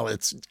 And now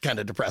it's kind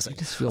of depressing. I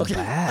just feel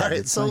bad. All right,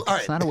 it's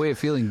not a way of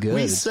feeling good.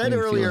 We said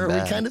earlier, we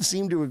bad. kind of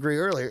seemed to agree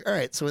earlier. All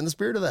right, so in the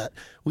spirit of that,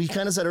 we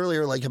kind of said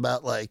earlier, like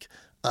about like,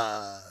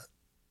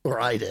 or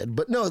I did,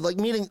 but no, like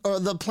meaning or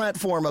the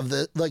platform of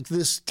the like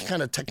this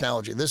kind of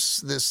technology,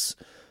 this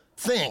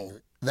thing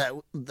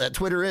that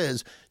Twitter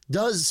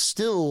does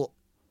still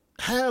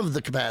have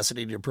the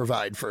capacity to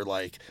provide for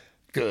like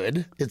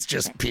good. It's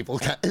just people.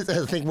 I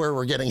think where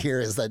we're getting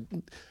here is that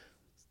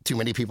too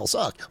many people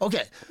suck.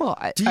 Okay. Well,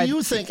 do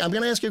you think I'm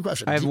going to ask you a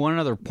question? I have one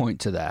other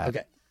point to that.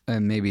 Okay.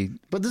 And maybe.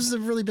 But this is a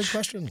really big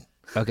question.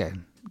 Okay.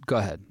 Go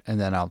ahead, and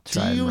then I'll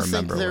try and remember. Do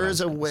you think there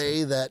is a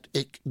way that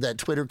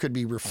Twitter could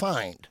be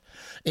refined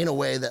in a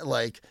way that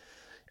like,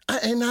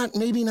 and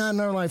maybe not in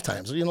our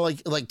lifetimes,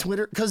 like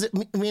Twitter, because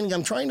meaning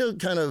I'm trying to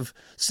kind of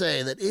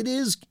say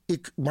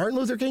that Martin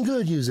Luther King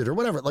could use it or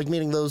whatever, like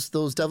meaning those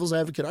devil's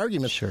advocate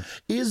arguments. Sure.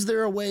 Is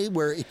there a way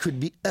where it could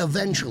be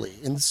eventually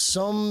in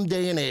some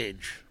day and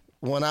age?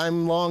 When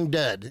I'm long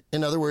dead,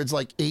 in other words,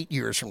 like 8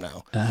 years from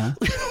now. No,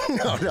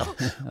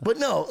 but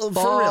no, for real.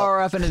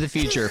 Far off into the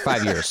future,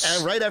 5 years.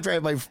 And right after I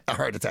have my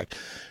heart attack.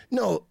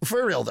 No,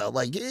 for real though,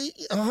 like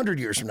 100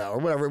 years from now or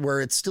whatever,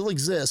 where it still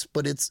exists,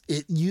 but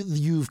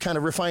you've kind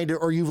of refined it,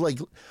 or you've like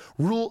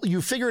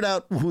you figured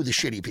out who the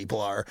shitty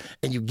people are,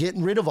 and you get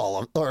rid of all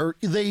of, or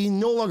they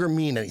no longer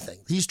mean anything.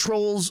 These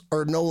trolls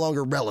are no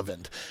longer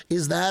relevant.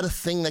 Is that a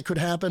thing that could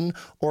happen,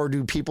 or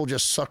do people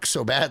just suck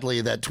so badly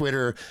that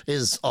Twitter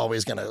is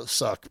always going to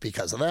suck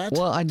because of that?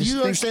 Well, do you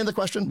understand the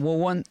question? Well,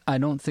 one, I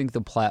don't think the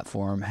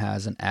platform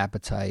has an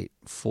appetite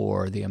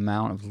for the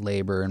amount of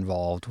labor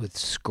involved with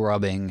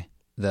scrubbing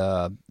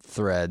the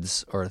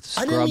threads or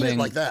scrubbing. I didn't mean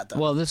it like that, though.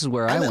 Well, this is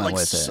where I went like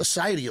with it.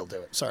 Society will do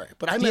it. Sorry,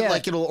 but I meant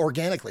like it'll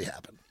organically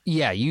happen.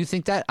 Yeah, you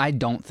think that? I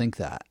don't think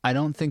that. I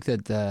don't think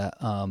that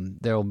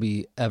there will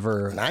be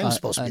ever. And I'm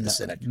supposed to be the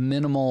cynic.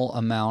 Minimal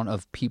amount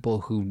of people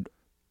who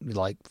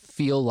like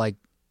feel like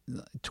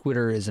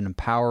Twitter is an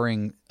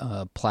empowering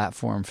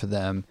platform for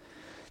them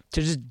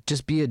to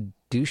just be a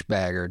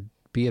douchebag or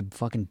be a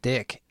fucking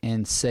dick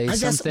and say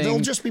something. I guess they'll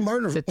just be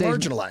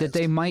marginalized. That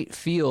they might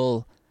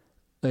feel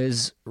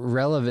is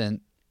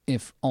relevant,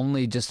 if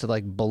only just to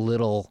like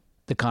belittle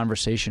the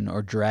conversation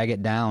or drag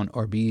it down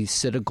or be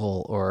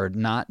cynical or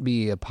not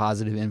be a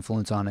positive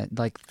influence on it.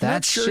 Like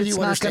that shit's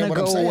not going to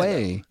go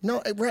away.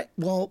 No, right.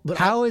 Well, but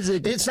how is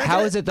it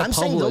the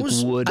public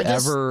would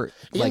ever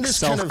like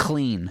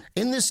self-clean?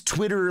 In this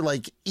Twitter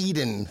like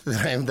Eden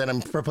that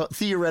I'm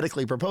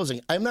theoretically proposing,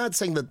 I'm not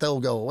saying that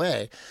they'll go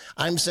away.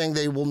 I'm saying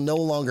they will no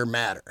longer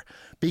matter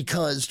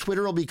because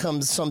Twitter will become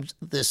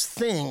this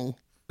thing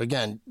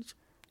again,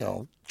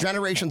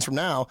 generations from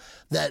now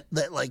that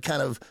like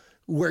kind of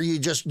where you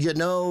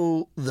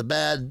the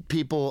bad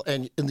people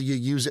and you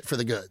use it for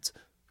the goods.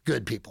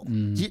 good people.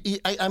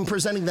 I'm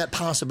presenting that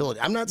possibility.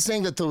 I'm not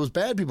saying that those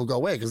bad people go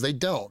away because they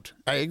don't.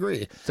 I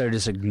agree. They're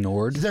just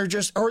ignored. They're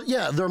just, or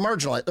yeah, they're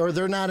marginalized, or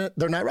they're not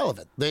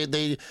relevant.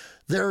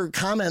 Their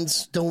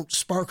comments don't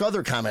spark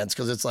other comments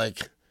because it's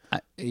like,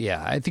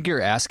 I think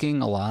you're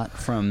asking a lot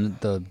from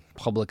the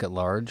public at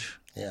large.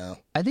 yeah.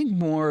 I think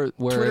more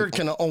where Twitter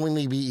can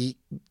only be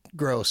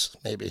gross,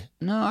 maybe.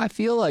 No, I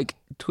feel like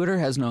Twitter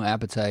has no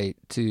appetite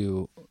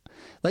to,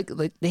 like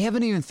they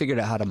haven't even figured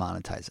out how to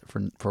monetize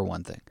it for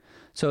one thing.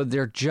 So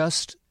they're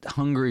just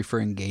hungry for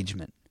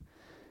engagement.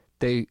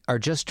 They are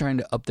just trying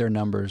to up their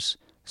numbers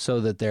so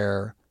that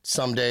they're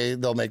Someday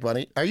they'll make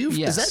money. Are you?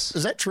 Yes.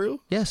 Is that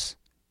true? yes.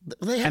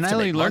 They have And to I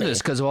only make learned money.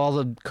 this because of all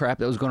the crap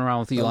that was going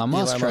around with Elon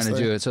Musk trying to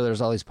thing. do it. So there's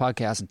all these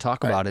podcasts and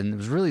talk about it, and it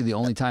was really the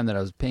only time that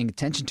I was paying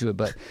attention to it.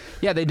 But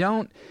yeah, they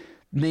don't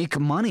make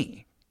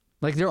money.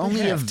 Like they're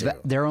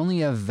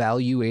only a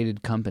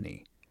value-added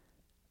company.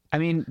 I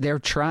mean, they're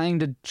trying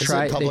to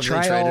try. They publicly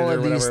try traded all or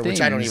of these whatever, things.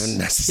 which I don't even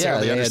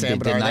necessarily understand, They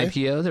but did are an they?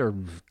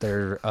 IPO.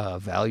 They're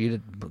valued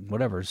at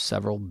whatever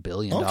several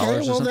billion Okay,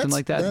 dollars or well, something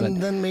like that.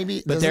 Then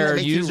maybe. But doesn't their that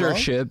make you wrong?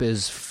 usership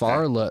is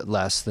far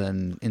less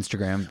than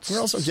Instagram. It's We're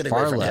also getting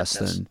far away from less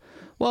hipness. than.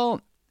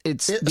 Well,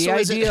 it's the so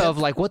is it idea hip? of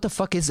like, what the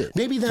fuck is it?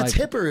 Maybe that's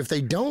Like, hipper if they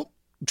don't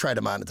try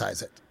to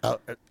monetize it.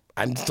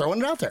 I'm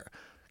throwing it out there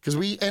because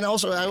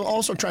I'm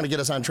also trying to get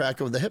us on track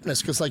with the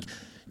hipness because like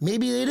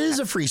maybe it is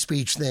a free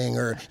speech thing,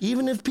 or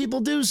even if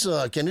people do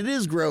suck and it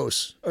is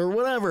gross or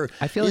whatever.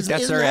 I feel like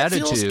that's their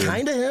attitude. Feels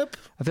kind of hip.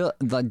 I feel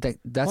like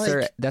that's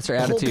their The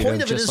attitude. whole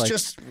point of of it is like,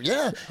 just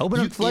open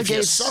up if you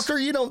floodgates, suck or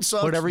you don't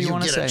suck, whatever you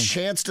want to get say. a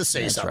chance to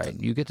say That's something.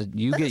 right. You get That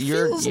your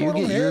feels a you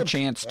little get your hip.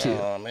 chance too.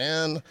 Oh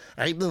man,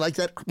 like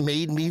that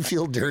made me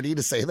feel dirty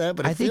to say that,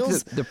 but I it think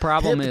feels the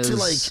problem hip is to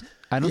like,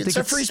 I don't it's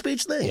think a free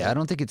speech thing. Yeah, I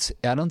don't think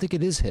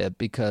it is hip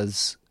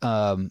because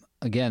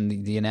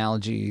again the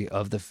analogy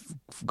of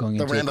going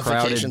The into a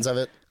ramifications of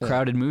it. Yeah.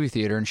 crowded movie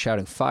theater and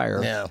shouting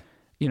fire. Yeah.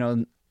 You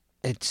know,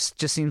 it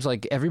just seems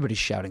like everybody's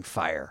shouting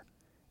fire.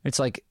 It's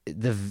like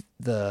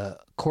the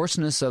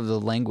coarseness of the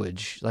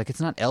language, like it's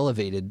not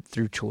elevated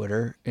through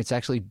Twitter. It's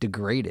actually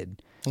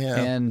degraded. Yeah.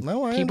 And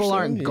No, I people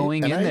aren't understand.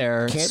 going And in I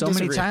there can't so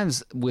many disagree.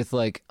 times with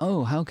like,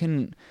 oh, how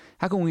can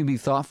we be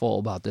thoughtful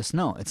about this?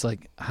 No, it's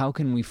like, how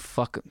can we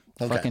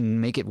fucking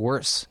make it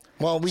worse?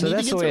 Well, we So need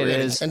that's to the get way to it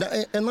ratings.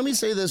 is. And let me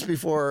say this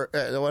before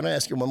I want to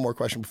ask you one more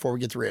question before we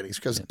get to ratings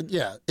because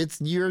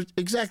you're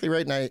exactly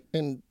right,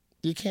 and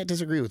you can't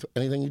disagree with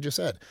anything you just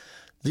said.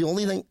 The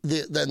only thing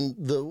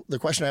the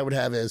question I would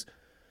have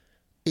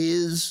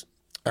is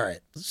all right.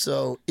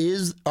 So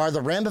are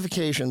the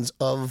ramifications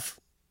of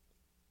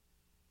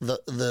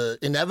the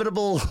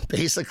inevitable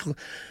basic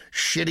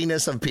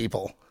shittiness of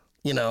people,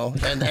 you know,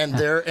 and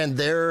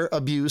their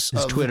abuse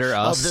of Twitter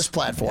of this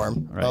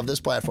platform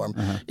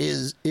Uh-huh.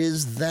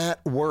 is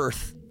that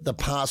worth the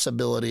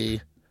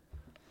possibility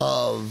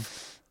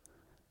of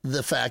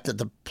the fact that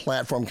the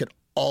platform could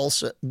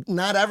also,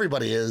 not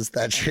everybody is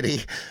that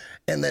shitty,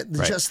 and that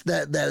just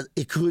that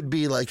it could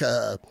be like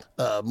a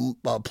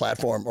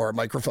platform or a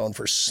microphone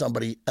for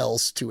somebody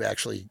else to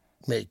actually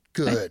make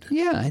good.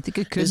 I think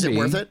it could Is be. it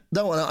worth it?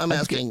 No, I'm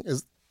asking.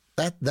 Is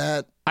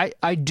that?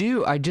 I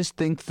do. I just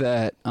think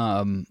that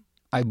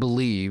I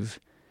believe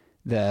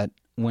that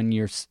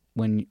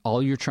when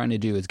all you're trying to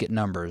do is get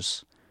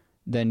numbers,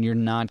 then you're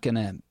not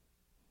gonna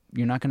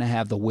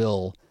have the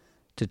will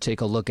to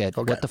take a look at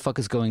what the fuck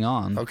is going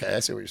on. Okay, I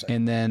see what you're saying.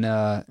 And then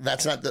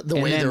That's not the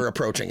way they're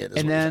approaching it.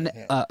 And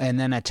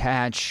then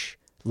attach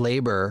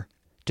labor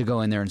to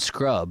go in there and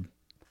scrub.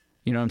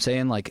 You know what I'm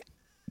saying? Like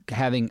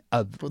having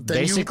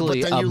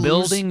basically a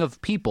building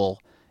of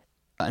people,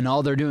 and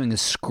all they're doing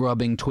is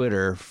scrubbing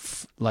Twitter,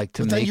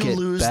 to make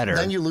it better.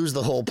 Then you lose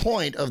the whole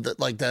point of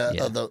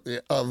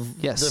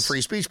the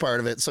free speech part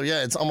of it. So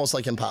yeah, it's almost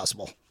like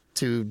impossible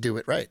to do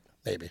it right.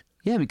 Maybe.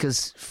 Yeah,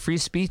 because free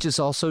speech is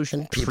also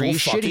free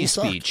shitty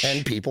suck. speech.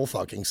 And people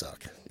fucking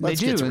suck. They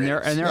do,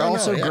 and they're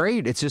also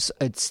great. It's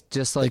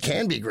just like it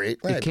can be great.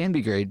 Right. It can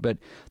be great, but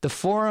the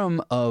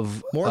forum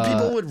of more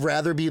people would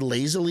rather be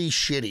lazily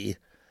shitty,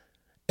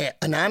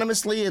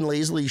 anonymously and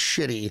lazily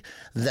shitty,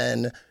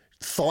 than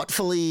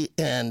thoughtfully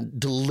and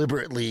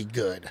deliberately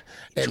good.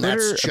 And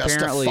Twitter, that's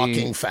just a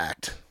fucking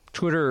fact.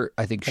 Twitter,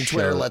 I think,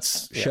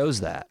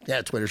 shows that.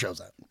 Yeah, Twitter shows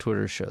that.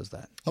 Twitter shows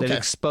that. Okay. It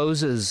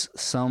exposes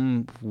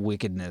some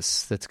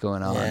wickedness that's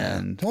going on. Yeah.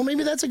 And Well,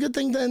 maybe that's a good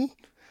thing then.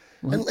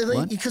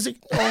 What? Because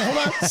hold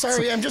on,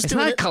 sorry, I'm just it's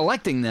doing not it.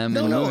 collecting them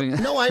and moving.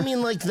 No, I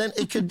mean like then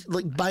it could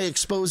by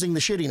exposing the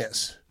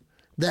shittiness.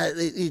 That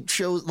it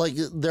shows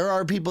there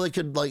are people that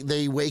could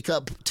they wake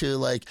up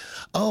to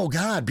oh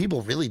God,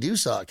 people really do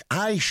suck.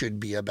 I should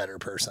be a better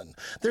person.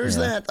 There's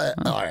that.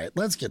 All right,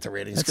 let's get to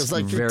ratings because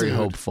very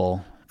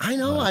hopeful. I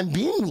know I'm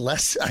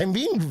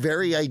being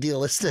very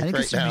idealistic I think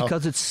right it's now.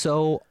 because it's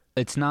so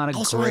it's not a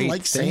Also, great I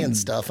like thing. saying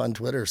stuff on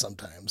Twitter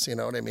sometimes. You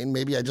know what I mean?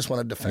 Maybe I just want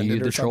to defend you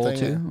it or the troll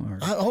something. too, or?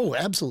 Oh,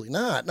 absolutely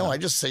not. No, I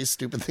just say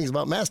stupid things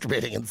about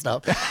masturbating and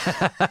stuff,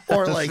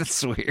 or like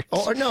That's weird.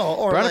 or no,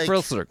 or Brought it like,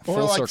 full circle.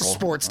 or like Full circle.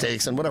 sports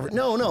takes and whatever.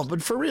 No,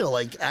 but for real,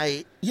 like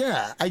I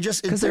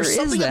just 'Cause there's there is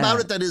something that. about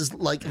it that is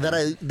like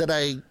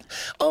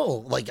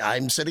like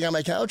I'm sitting on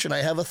my couch and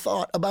I have a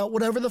thought about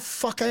whatever the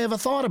fuck I have a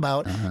thought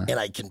about, and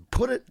I can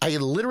put it. I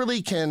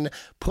literally can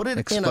put it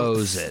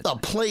Expose in it. a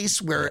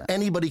place where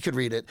anybody could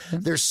read it.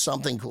 There's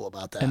something cool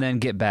about that. And then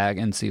get back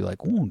and see like,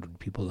 oh, do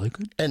people like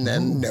it? And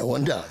then no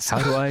one does.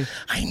 How do I?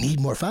 I need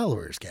more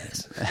followers,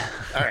 guys.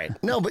 All right.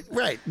 No, but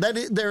right.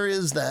 There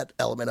is that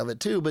element of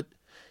it too. But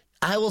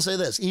I will say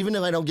this, even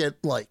if I don't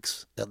get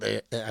likes,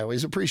 I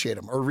always appreciate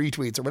them, or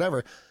retweets or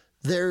whatever.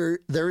 There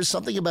is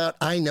something about,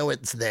 I know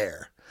it's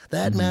there.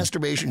 That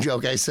masturbation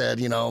joke I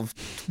said,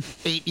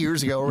 8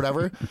 years ago or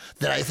whatever,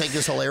 that I think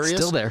is hilarious.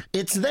 Still there.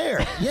 It's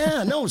there.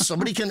 Yeah, no,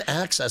 somebody can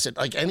access it.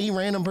 Like any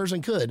random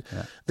person could.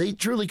 Yeah. They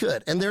truly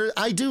could. And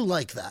I do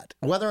like that.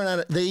 Whether or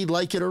not they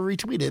like it or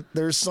retweet it,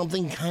 there's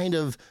something kind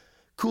of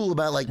cool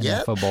about like,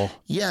 Ineffable.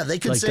 yeah, they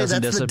could Like, say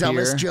doesn't that's the disappear.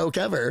 dumbest joke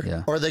ever.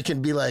 Yeah. Or they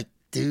can be like,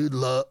 dude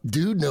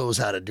knows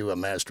how to do a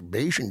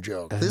masturbation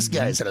joke. This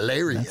guy's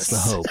hilarious. That's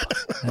the hope.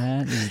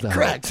 That is the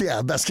Correct. hope.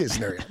 Yeah, best case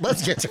scenario.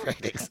 Let's get to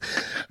ratings.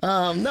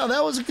 No,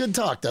 that was a good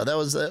talk though. That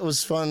was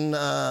fun.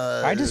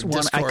 I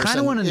kind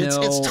of want to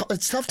know.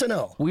 It's tough to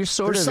know. We're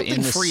sort There's of something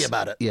in this, free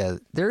about it. Yeah,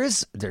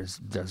 there's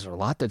a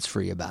lot that's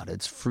free about it.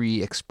 It's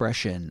free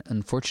expression.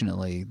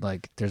 Unfortunately,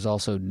 like there's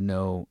also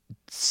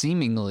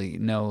seemingly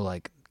no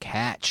like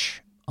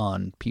catch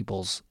on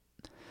people's.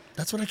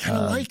 That's what I kind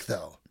of like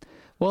though.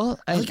 Well,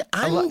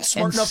 I'm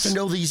smart enough to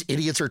know these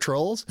idiots are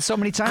trolls. So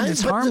many times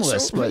it's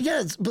harmless, but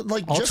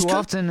like all too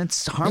often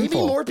it's harmful.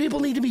 Maybe more people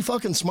need to be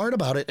fucking smart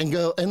about it and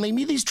go. And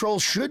maybe these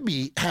trolls should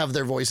have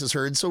their voices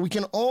heard, so we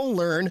can all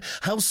learn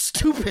how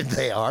stupid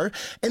they are.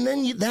 And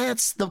then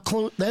that's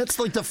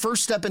like the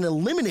first step in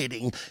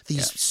eliminating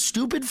these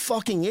stupid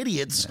fucking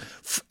idiots.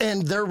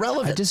 And they're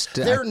relevant.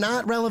 They're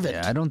not relevant.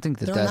 Yeah, I don't think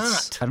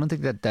that's. I don't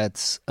think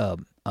that's.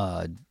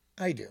 I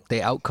do.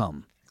 The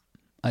outcome.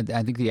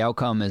 I think the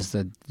outcome is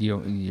that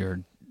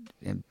you're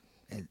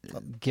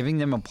giving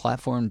them a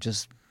platform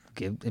just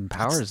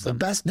empowers them. The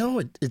best. No,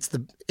 it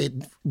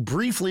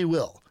briefly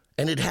will,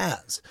 and it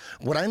has.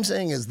 What I'm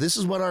saying is this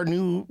is what our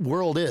new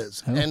world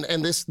is,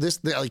 and this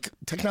like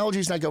technology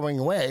is not going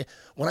away.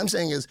 What I'm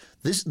saying is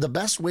the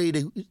best way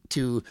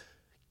to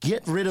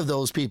get rid of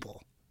those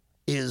people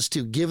is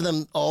to give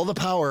them all the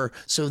power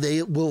so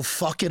they will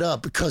fuck it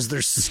up because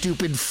they're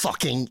stupid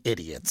fucking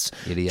idiots.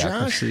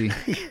 Idiocracy.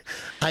 Josh,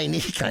 I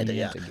need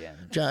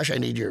Josh, I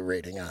need your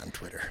rating on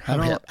Twitter.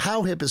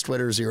 How hip is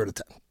Twitter 0 to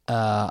 10?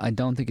 I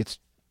don't think it's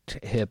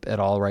hip at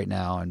all right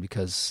now, and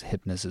because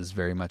hipness is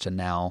very much a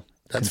now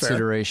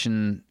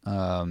consideration,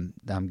 I'm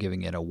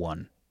giving it a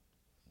 1.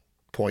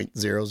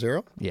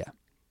 0.00? Yeah.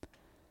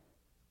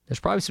 There's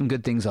probably some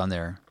good things on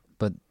there,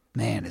 but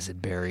man, is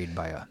it buried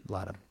by a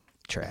lot of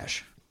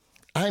trash.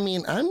 I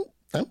mean, I'm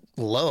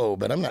low,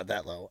 but I'm not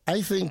that low.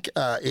 I think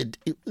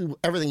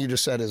everything you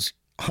just said is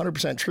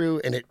 100%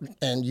 true,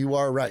 and you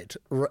are right.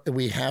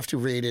 We have to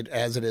rate it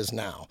as it is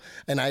now.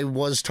 And I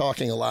was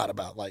talking a lot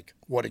about like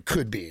what it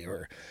could be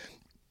or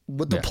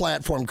what the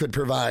platform could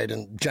provide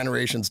and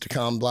generations to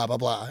come, blah, blah,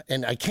 blah.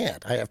 And I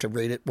can't. I have to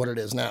rate it what it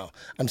is now.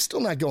 I'm still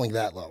not going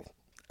that low.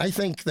 I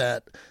think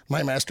that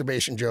my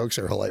masturbation jokes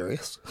are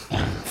hilarious,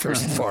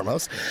 first and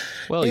foremost.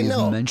 Well,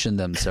 you've mentioned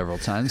them several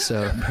times,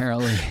 so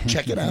apparently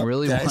check it out,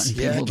 really guys. Want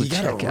people you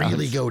to gotta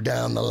really go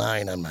down the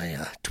line on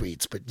my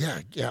tweets. But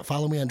yeah,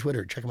 follow me on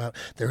Twitter. Check them out;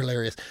 they're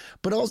hilarious.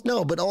 But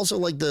also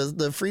like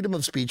the freedom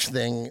of speech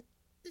thing.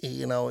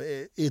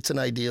 It's an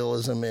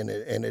idealism, and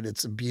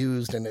it's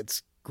abused and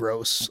it's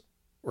gross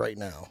right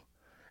now,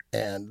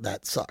 and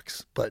that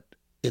sucks. But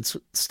it's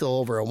still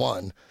over a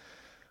 1.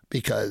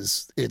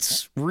 Because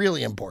it's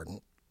really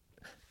important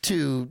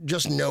to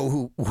just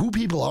know who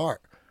people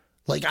are.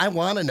 Like, I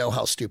want to know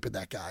how stupid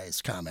that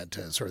guy's comment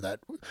is or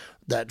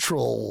that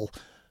troll.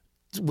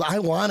 I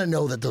want to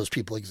know that those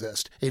people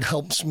exist. It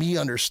helps me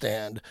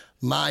understand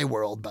my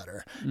world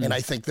better. And I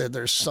think that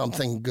there's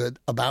something good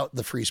about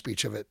the free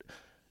speech of it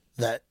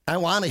that I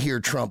want to hear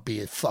Trump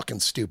be a fucking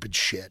stupid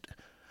shit.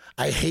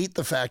 I hate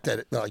the fact that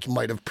it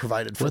might have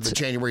provided for the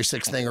January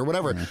 6th thing or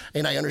whatever. Yeah.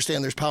 And I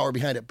understand there's power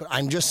behind it. But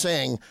I'm just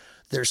saying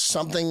there's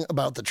something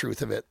about the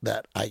truth of it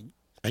that I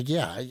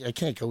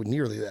can't go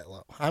nearly that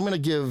low. I'm going to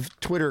give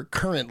Twitter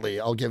currently,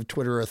 I'll give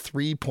Twitter a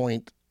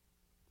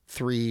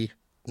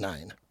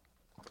 3.39.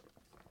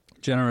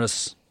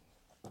 Generous.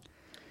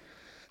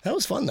 That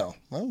was fun, though.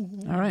 Well,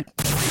 all right.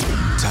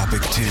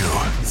 Topic 2.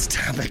 It's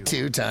topic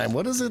 2 time.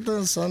 What is it?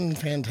 The Sun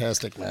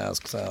Fantastic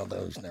Masks. Oh,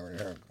 those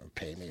never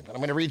pay me. But I'm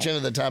going to reach into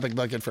the topic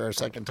bucket for our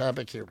second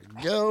topic. Here we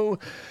go.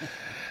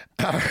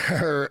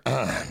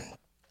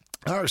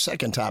 Our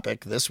second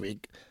topic this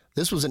week,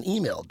 this was an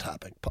emailed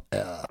topic.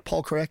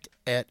 Paul Correct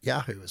at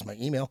Yahoo is my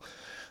email.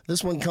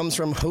 This one comes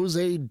from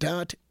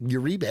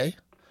Jose.Uribe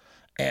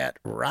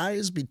at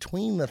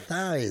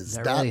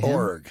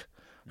risebetweenthethighs.org.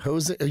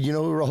 Jose, you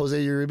know who Jose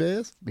Uribe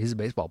is? He's a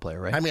baseball player,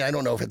 right? I mean, I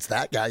don't know if it's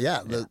that guy.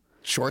 Yeah, the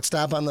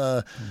shortstop on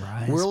the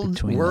World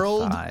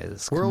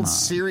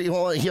Series.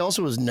 Well, he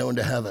also was known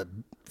to have a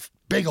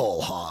big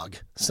old hog.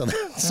 So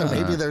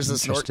maybe there's a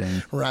short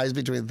rise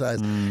between the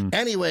thighs.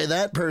 Anyway,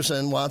 that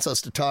person wants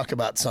us to talk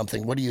about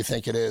something. What do you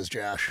think it is,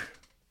 Josh?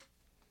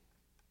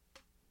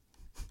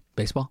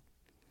 Baseball?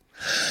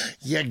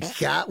 You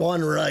got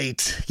one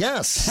right.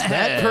 Yes.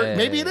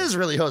 Maybe it is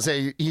really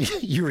Jose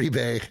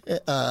Uribe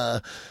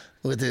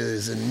with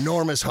his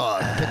enormous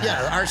hog. But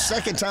yeah, our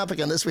second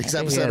topic on this week's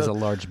episode. He has a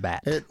large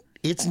bat.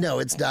 It's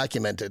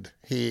documented.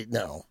 Is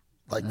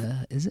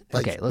it?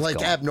 Okay, let's like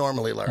go.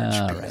 Abnormally large.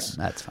 Right,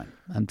 that's fine.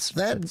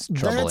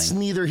 That's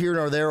neither here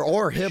nor there,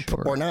 or hip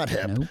or not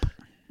hip. Nope.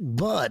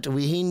 But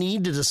we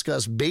need to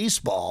discuss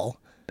baseball.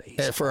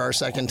 For our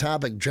second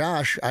topic.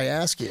 Josh, I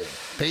ask you,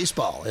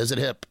 baseball, is it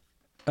hip?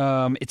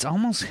 It's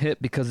almost hip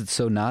because it's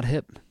so not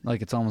hip.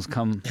 Like it's almost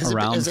come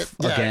around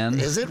again.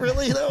 Is it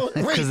really though?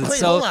 Wait,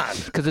 hold on.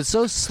 Because it's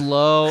so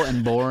slow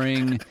and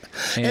boring,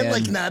 and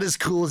like not as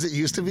cool as it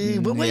used to be.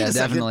 But wait a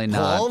second, definitely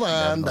not. Hold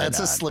on, that's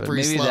a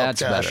slippery slope. Maybe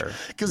that's Josh. better.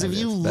 Because if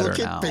you look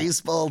at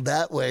baseball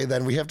that way,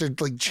 then we have to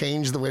like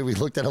change the way we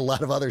looked at a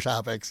lot of other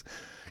topics.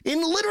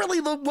 In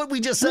literally what we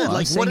just said,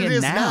 like what it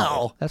is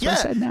now. That's what I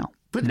said now.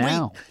 But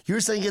now. Wait, you're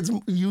saying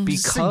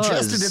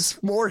suggested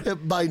it's more hip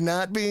by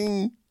not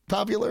being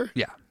popular?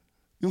 Yeah.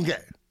 Okay.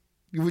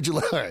 Would you?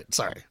 All right.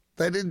 Sorry.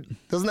 Doesn't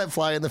that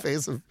fly in the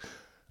face of?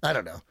 I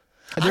don't know.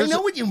 I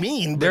know what you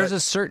mean. But there's a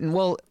certain.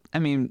 Well, I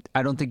mean,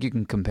 I don't think you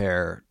can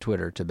compare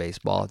Twitter to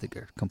baseball. I think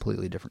they're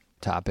completely different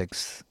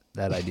topics.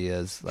 That idea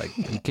is like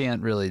you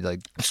can't really like.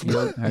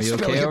 Are you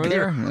okay over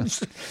there?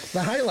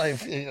 The High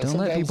Life. Don't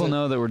let people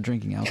know that we're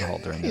drinking alcohol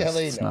during this.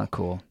 It's not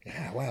cool.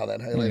 Yeah. Wow.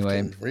 That High Life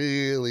can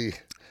really.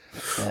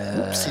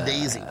 Whoopsie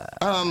daisy.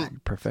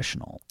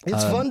 Professional.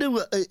 It's fun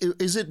to.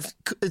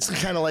 It's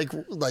kind of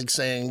like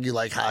saying you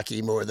like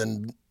hockey more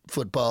than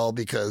football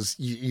because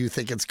you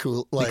think it's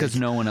cool. Like, because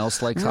no one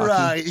else likes hockey.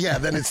 Right. Yeah.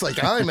 Then it's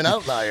like I'm an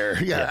outlier.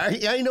 Yeah.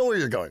 I know where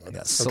you're going with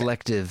that.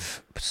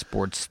 Selective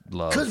sports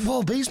love.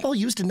 Because baseball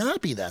used to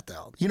not be that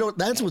though. You know,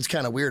 that's what's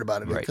kind of weird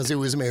about it because it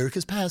was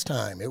America's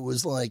pastime. It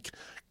was like,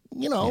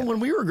 when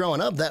we were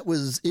growing up, it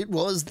was.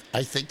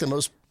 I think the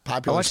most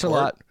popular.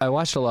 I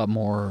watched a lot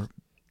more.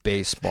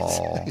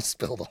 Baseball. You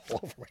spilled all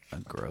over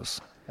me.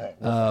 Gross.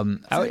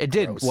 I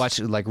did watch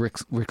like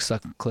Rick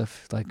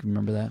Sutcliffe. Like,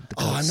 remember that?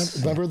 I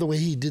remember the way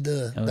he did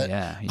the.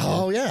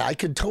 Yeah. I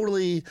could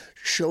totally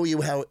show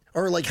you how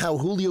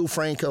Julio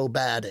Franco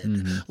batted.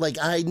 Mm-hmm. Like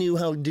I knew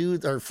how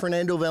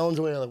Fernando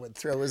Valenzuela would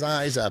throw his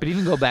eyes up. But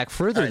even go back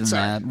further than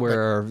that,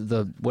 where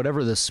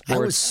whatever the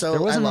sports, there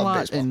wasn't a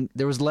lot, baseball. And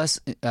there was less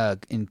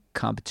in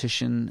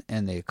competition,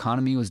 and the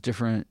economy was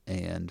different,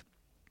 and.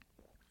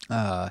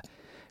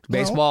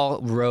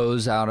 Baseball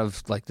rose out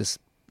of like this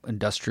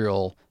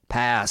industrial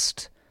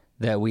past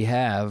that we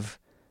have,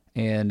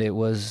 and it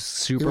was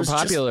super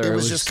popular. It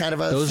was just kind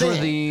of a those thing.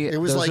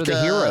 Were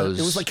the heroes.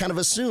 It was like kind of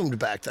assumed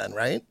back then,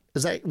 right?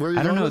 Is that where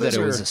I don't know that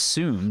it was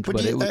assumed,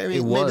 but it was. Maybe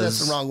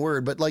that's the wrong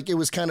word, but like it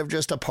was kind of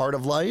just a part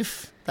of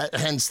life.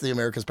 Hence the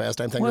America's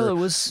pastime thing. Well, it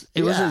was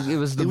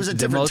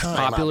the most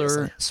popular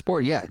obviously.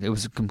 Sport. Yeah, it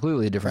was a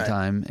completely different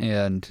time,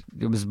 and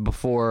it was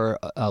before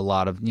a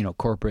lot of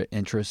corporate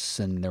interests,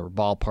 and there were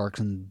ballparks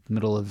in the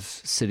middle of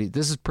city.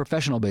 This is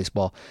professional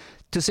baseball.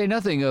 To say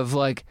nothing of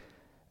like,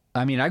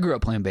 I mean, I grew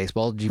up playing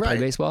baseball. Did you play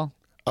baseball?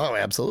 Oh,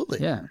 absolutely.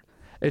 Yeah,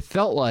 it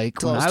felt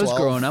like when I was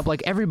growing up,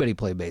 like everybody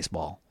played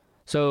baseball.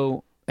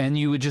 So. And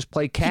you would just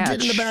play catch. You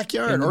did in the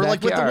backyard, or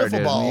like with the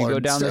wiffle ball. You go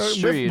down the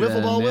street.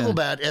 Wiffle ball, wiffle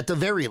bat at the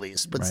very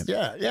least. But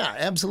yeah,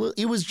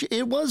 absolutely.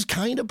 It was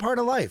kind of part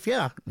of life.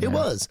 Yeah, it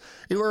was.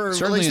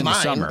 Certainly in the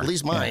summer. At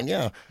least mine,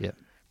 yeah.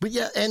 But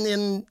yeah,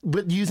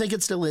 but do you think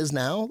it still is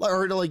now?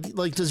 Or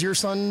like does your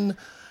son...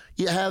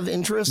 You have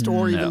interest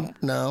or even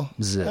no?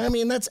 Zip. I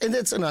mean that's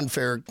an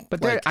unfair.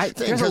 But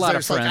there's a lot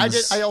of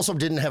friends. I also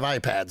didn't have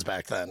iPads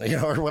back then,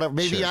 or whatever.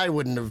 Maybe I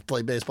wouldn't have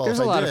played baseball. There's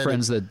a lot of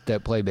friends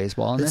that play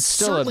baseball, and it's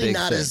still a big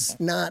thing.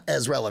 Not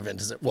as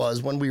relevant as it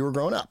was when we were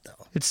growing up,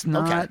 though. It's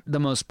not the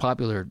most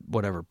popular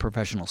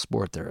professional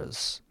sport there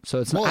is.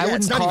 So it's I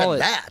wouldn't call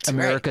it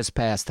America's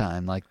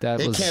pastime. Like that.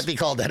 It can't be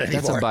called that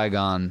anymore. That's a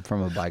bygone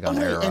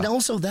era. And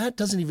also that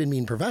doesn't even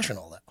mean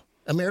professional though.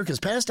 America's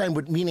pastime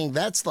meaning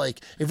that's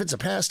like if it's a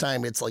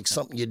pastime, it's like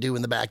something you do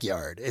in the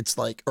backyard. It's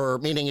like, or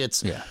meaning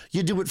it's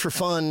you do it for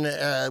fun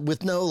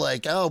with no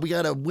like, oh, we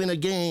got to win a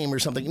game or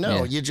something.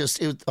 No, you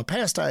just a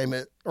pastime.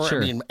 I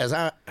mean, as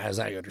I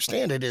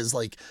understand it, is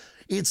like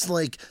it's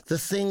like the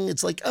thing.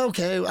 It's like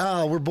okay,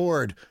 we're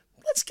bored.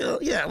 Let's go.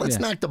 Yeah, let's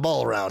knock the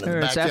ball around in the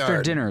backyard. It's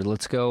after dinner.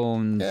 Let's go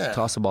and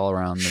toss the ball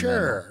around.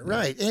 Sure,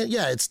 right. And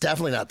it's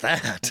definitely not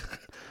that.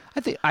 I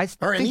think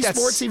any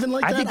sports even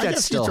like that. I think that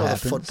still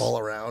happens. The football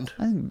around.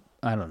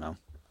 I don't know.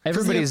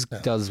 Everybody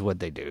does what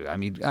they do. I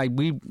mean,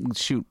 we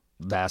shoot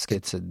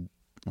baskets and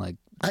like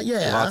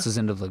Watts is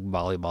into like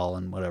volleyball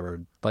and whatever.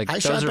 Like I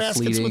shot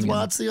baskets with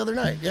Watts the other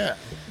night. Yeah,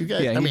 you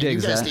guys.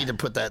 You guys need to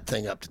put that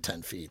thing up to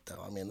 10 feet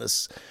though. I mean,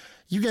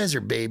 you guys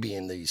are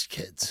babying these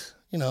kids.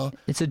 You know,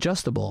 It's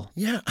adjustable.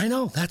 yeah, I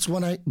know. That's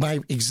my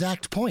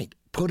exact point.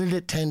 Put it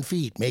at 10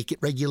 feet. Make it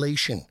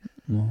regulation.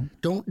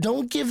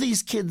 Don't give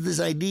these kids this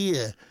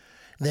idea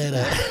that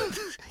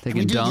They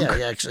can dunk.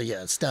 Yeah, actually,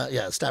 yeah.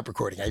 Stop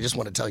recording. I just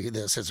want to tell you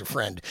this as a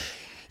friend.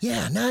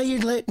 Yeah, now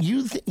you're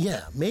letting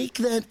make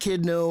that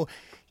kid know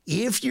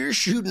if you're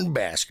shooting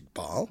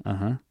basketball.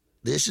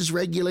 This is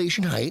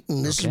regulation height,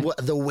 and this is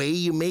the way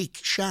you make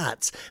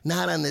shots.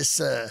 Not on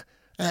this. I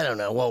don't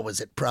know. What was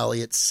it?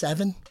 Probably at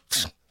 7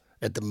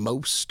 at the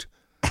most.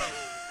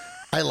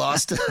 I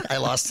lost.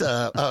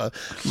 The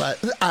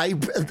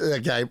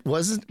guy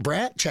wasn't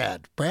Brad.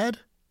 Chad. Brad.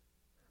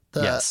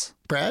 Yes.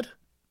 Brad.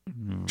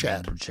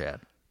 Chad.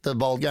 Chad. The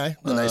bald guy,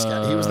 the nice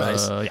guy. He was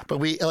nice. Yeah. But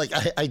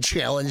I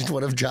challenged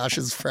one of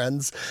Josh's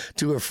friends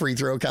to a free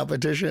throw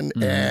competition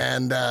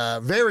and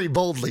very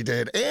boldly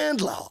did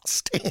and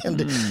lost and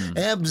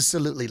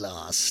absolutely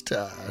lost.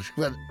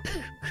 But,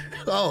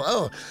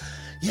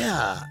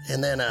 yeah.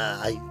 And then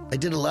I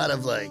did a lot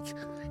of like,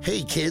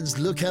 hey kids,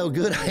 look how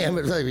good I am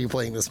at, I'll be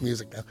playing this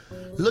music now.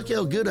 Look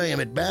how good I am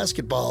at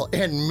basketball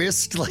and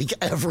missed like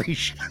every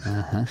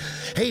shot.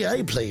 Hey,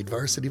 I played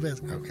varsity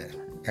basketball. Okay.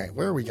 All right,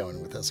 where are we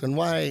going with this? And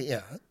why?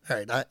 Yeah. All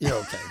right.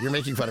 Okay. You're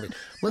making fun of me.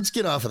 Let's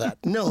get off of that.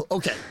 No.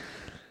 Okay.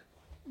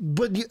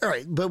 But all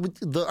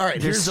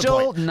right. Here's the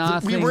point.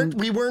 Nothing.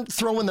 We weren't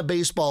throwing the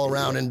baseball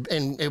around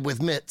and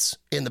with mitts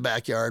in the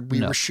backyard. We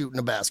were shooting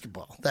a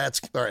basketball. That's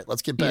all right.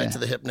 Let's get back to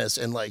the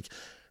hipness and like.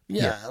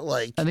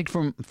 Like I think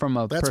from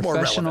a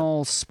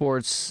professional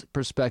sports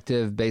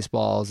perspective,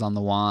 baseball is on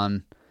the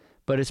wan,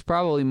 but it's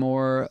probably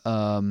more.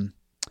 I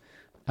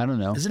don't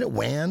know. Isn't it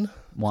WAN?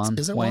 WAN.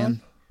 Is it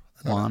WAN?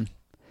 WAN.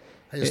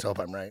 I just hope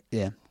I'm right.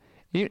 Yeah,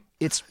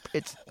 it's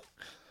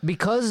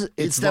because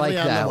it's definitely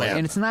like on the that way, WAN.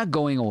 and it's not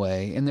going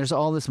away. And there's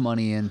all this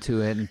money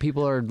into it, and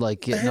people are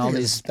like getting all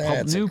these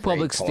new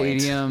public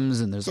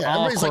stadiums, and there's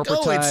all everybody's like,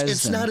 corporatized.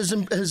 it's not as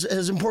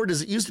important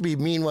as it used to be.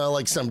 Meanwhile,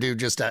 like some dude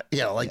just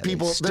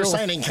people they're still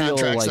signing feel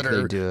contracts like that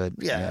are they do it.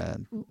 Yeah.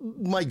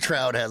 Mike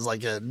Trout has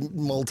like a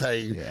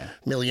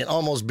multi-million,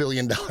 almost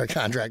 $billion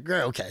contract.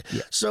 Okay,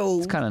 so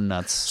It's kind of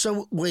nuts.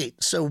 So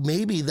wait, so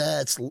maybe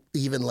that's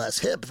even less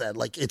hip then.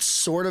 Like it's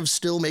sort of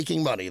still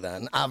making money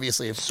then.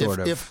 Obviously,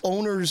 if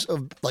owners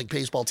of like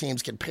baseball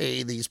teams can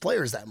pay these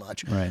players that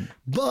much, Right.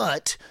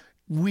 But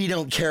we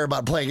don't care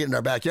about playing it in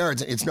our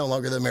backyards. It's no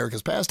longer the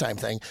America's pastime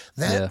thing.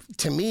 That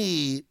to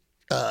me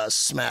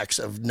smacks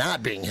of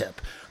not being hip.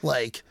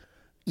 Like,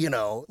 you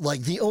know,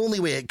 like the only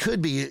way it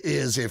could be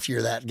is if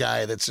you're that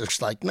guy that's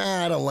just like,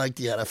 nah, I don't like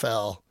the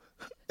NFL.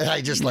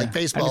 I just like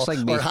baseball,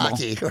 or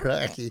hockey.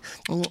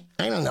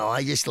 I don't know.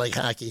 I just like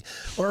hockey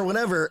or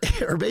whatever,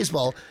 or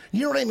baseball.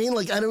 You know what I mean?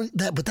 Like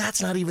but that's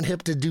not even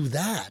hip to do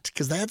that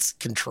because that's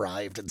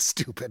contrived and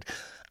stupid.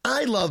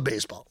 I love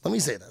baseball. Let me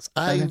say this.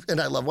 I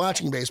love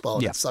watching baseball.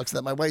 And it sucks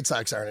that my White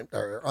Sox are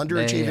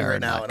underachieving right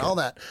now and all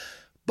that.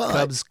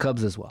 But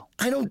Cubs as well.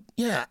 I don't.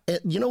 Yeah.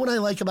 You know what I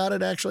like about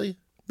it? Actually,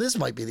 this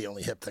might be the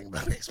only hip thing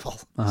about baseball.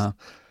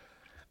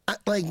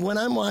 Like when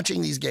I'm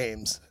watching these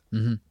games,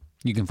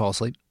 You can fall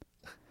asleep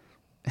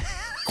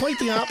quite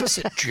the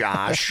opposite,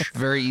 Josh.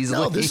 very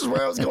easily. No, this is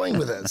where I was going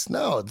with this.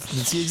 No,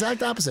 it's the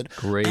exact opposite.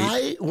 Great.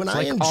 Enjoy,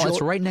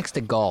 it's right next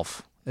to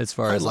golf as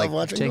far as like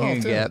watching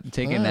taking golf,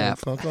 taking a nap.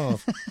 Fuck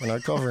off. We're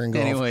not covering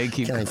golf. Anyway,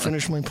 Can I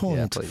finish my point?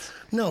 Yeah, please.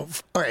 No.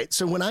 All right.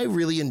 So when I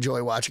really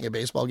enjoy watching a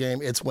baseball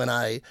game, it's when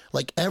I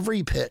like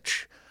every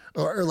pitch,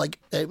 or like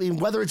I mean,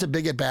 whether it's a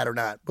big at bat or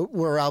not, but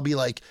where I'll be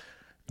like.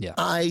 Yeah.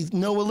 I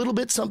know a little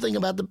bit something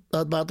about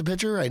the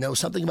pitcher. I know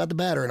something about the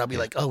batter, and I'll be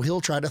like, "Oh,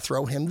 he'll try to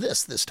throw him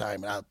this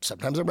time."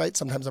 Sometimes I'm right,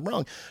 sometimes I'm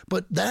wrong,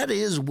 but that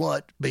is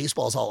what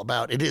baseball's all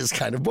about. It is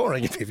kind of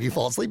boring if you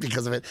fall asleep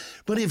because of it,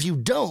 but if you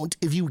don't,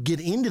 if you get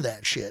into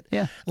that shit,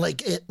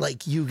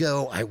 like you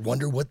go, I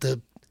wonder what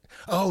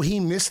he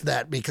missed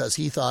that because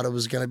he thought it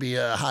was going to be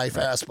a high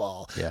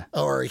fastball,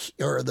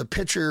 or the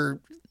pitcher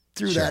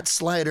threw that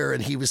slider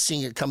and he was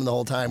seeing it coming the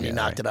whole time and he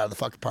knocked it out of the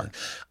fucking park.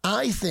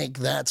 I think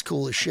that's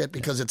cool as shit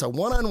because it's a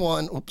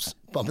one-on-one,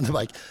 bumping the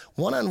mic,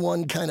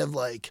 one-on-one kind of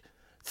like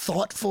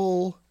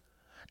thoughtful.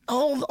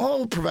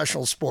 All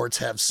professional sports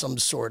have some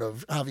sort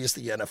of,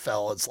 obviously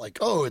NFL, it's like,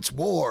 it's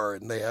war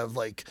and they have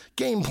like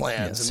game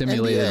plans. And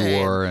simulated NBA,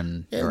 war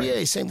and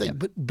NBA, same thing. Yeah.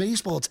 But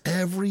baseball, it's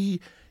every,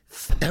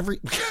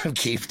 I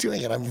keep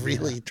doing it. I'm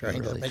really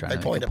trying to make my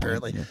point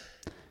apparently. Yeah.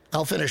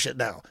 I'll finish it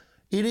now.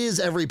 It is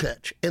every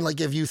pitch. And like,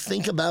 if you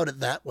think about it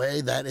that way,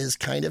 that is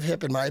kind of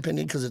hip in my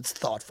opinion, because it's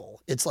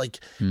thoughtful. It's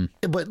like,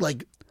 but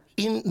like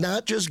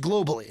not just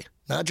globally,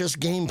 not just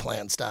game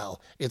plan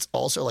style. It's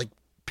also like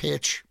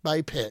pitch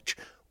by pitch.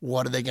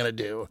 What are they going to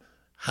do?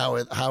 How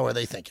are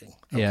they thinking?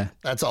 Okay. Yeah.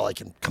 That's all I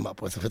can come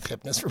up with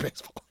hipness for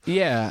baseball.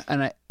 Yeah.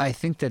 And I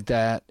think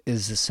that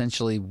is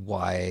essentially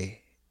why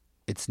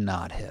it's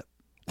not hip.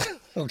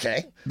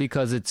 Okay.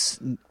 Because it's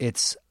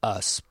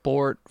a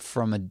sport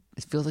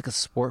it feels like a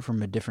sport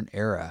from a different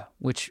era,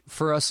 which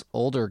for us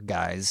older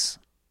guys,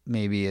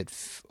 maybe it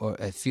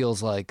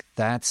feels like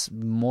that's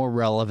more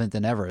relevant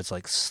than ever. It's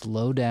like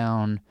slow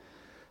down,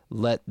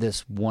 let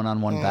this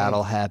one-on-one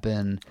battle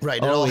happen.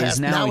 Right.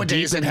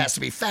 Nowadays it has to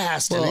be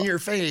fast and in your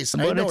face.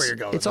 I know where you're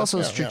going. It's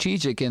also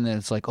strategic in that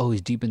it's like,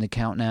 he's deep in the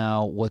count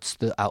now. What's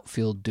the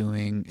outfield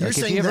doing? You're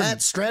saying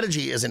that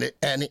strategy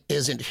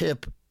isn't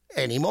hip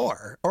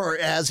anymore, or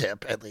as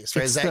hip at least,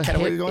 right? Is that kind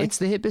of where you're going? It's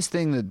the hippest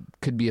thing that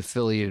could be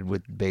affiliated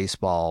with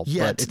baseball,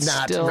 but it's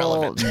not still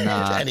relevant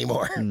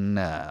anymore.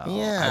 No,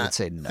 I would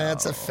say no.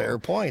 That's a fair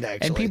point,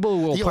 actually. And people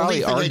will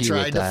probably argue with that. The only thing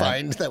I tried to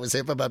find that was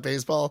hip about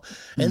baseball,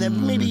 and that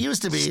maybe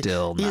used to be,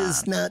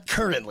 is not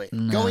currently.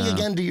 No. Going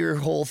again to your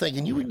whole thing,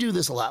 and you would do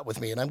this a lot with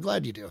me, and I'm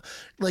glad you do.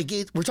 Like,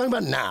 we're talking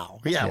about now.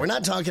 Yeah, we're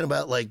not talking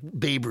about like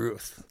Babe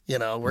Ruth. You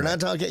know, we're not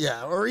talking,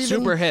 or even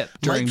super hip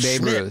during Mike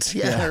Babe Schmidt,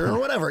 Ruth, or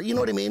whatever. You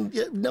know what I mean?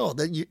 No,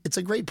 it's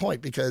a great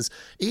point, because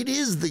it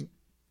is the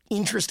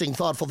interesting,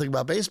 thoughtful thing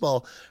about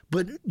baseball.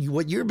 But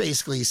what you're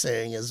basically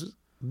saying is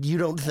you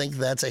don't think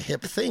that's a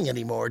hip thing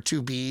anymore to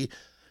be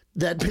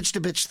that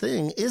pitch-to-pitch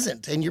thing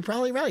isn't. And you're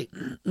probably right.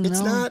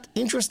 It's not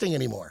interesting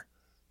anymore,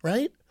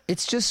 right?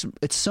 It's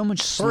so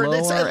much slower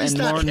and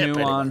more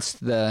nuanced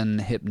than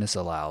hipness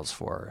allows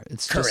for.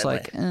 It's just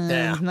like,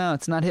 no,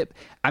 it's not hip.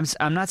 I'm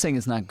not saying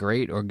it's not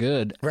great or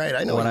good. Right,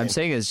 I know what I'm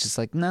saying is just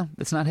like, no,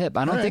 it's not hip.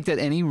 I don't think that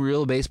any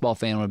real baseball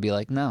fan would be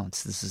like, no,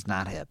 this is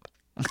not hip.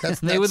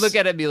 They would look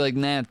at it and be like,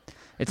 nah,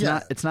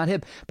 it's not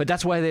hip. But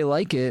that's why they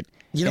like it.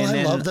 You know,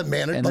 I love the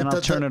manager. And then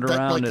I'll turn it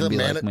around and be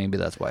like, maybe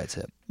that's why it's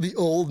hip. The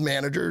old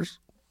managers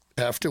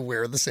have to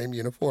wear the same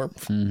uniform.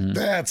 Mm-hmm.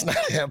 That's not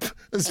hip,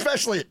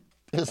 especially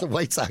as a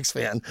White Sox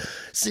fan,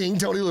 seeing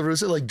Tony La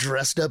Russa like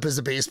dressed up as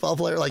a baseball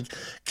player. Like,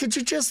 could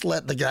you just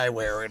let the guy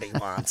wear what he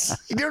wants?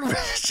 You know,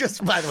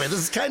 just, by the way, this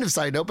is kind of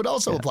side note, but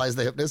also applies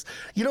to hipness.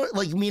 You know,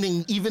 like,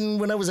 meaning even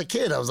when I was a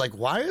kid, I was like,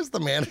 why is the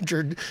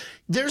manager?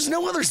 There's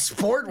no other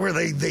sport where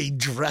they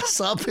dress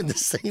up in the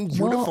same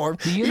uniform.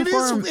 The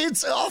uniform,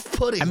 it's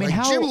off-putting. I mean,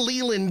 like Jim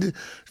Leland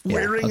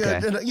wearing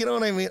you know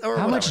what I mean? Or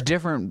how much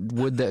different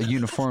would the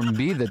uniform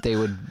be that they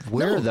would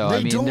wear, though?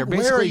 I mean, they're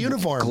basically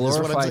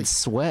glorified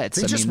sweats.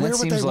 They just wear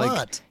what they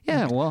want.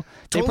 Yeah, well,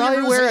 they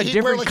probably wear a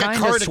different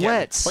kind of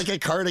sweats. Like a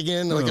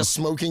cardigan, like a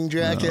smoking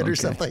jacket or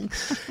something.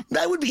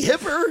 That would be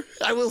hipper.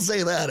 I will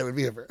say that. It would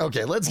be hipper.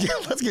 Okay, let's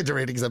get to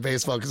ratings of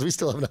baseball, because we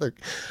still have another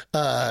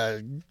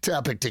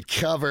topic to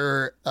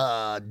cover.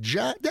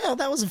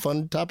 That was a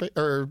fun topic.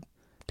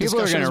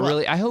 People are going to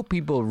really. I hope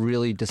people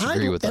really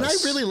disagree with us. And I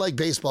really like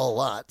baseball a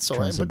lot. So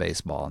of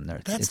baseball and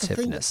its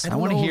hipness. I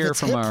want to hear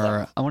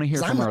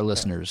from our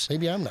listeners.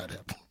 Maybe I'm not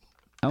hip.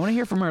 I want to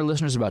hear from our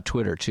listeners about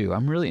Twitter too.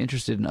 I'm really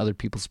interested in other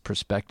people's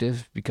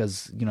perspective,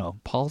 because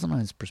Paul's and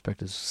I's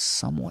perspective is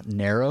somewhat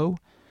narrow,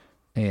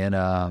 and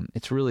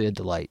it's really a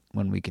delight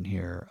when we can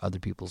hear other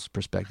people's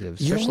perspectives,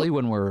 especially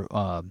when we're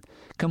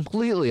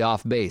completely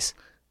off base.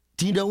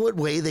 Do you know what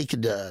way they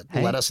could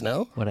let us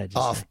know? What I just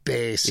off say?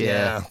 Base,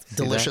 yeah.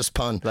 Delicious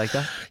pun. Like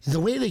that? The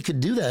way they could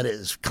do that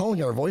is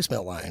calling our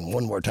voicemail line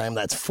one more time.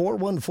 That's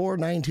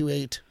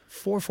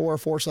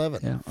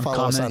 414-928-4447. Yeah.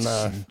 Follow us on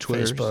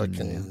Facebook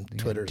and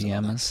Twitter.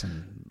 DM us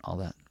and all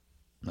that.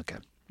 Okay.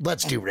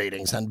 Let's do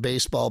ratings on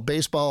baseball.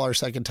 Baseball, our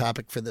second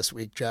topic for this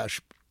week, Josh.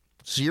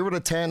 0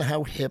 to 10,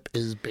 how hip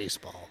is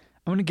baseball?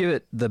 I'm going to give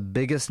it the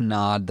biggest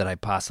nod that I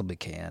possibly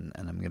can,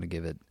 and I'm going to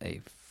give it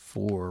a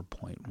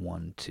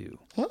 4.12.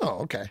 Oh,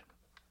 okay.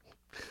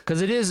 Because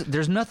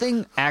there's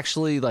nothing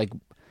actually like,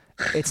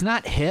 it's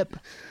not hip,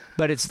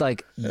 but it's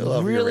like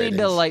really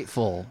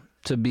delightful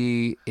to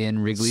be in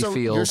Wrigley Field. So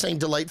you're saying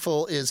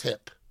delightful is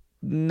hip?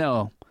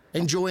 No.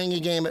 Enjoying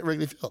a game at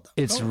Wrigley Field?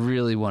 It's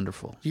really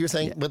wonderful. You're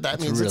saying, but that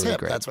means it's hip.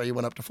 Great. That's why you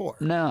went up to 4.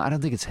 No, I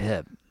don't think it's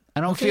hip.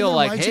 I don't feel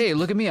like, hey,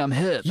 look at me, I'm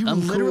hip.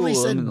 I'm literally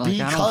cool. said like,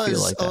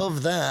 because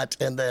of that,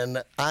 and then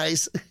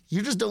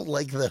you just don't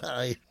like that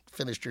I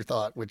finished your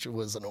thought, which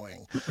was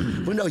annoying.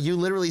 But no, you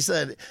literally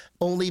said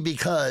only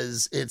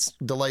because it's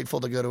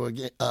delightful to go to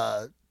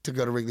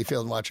Wrigley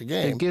Field and watch a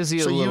game. It gives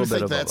you a little bit of So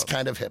you think that's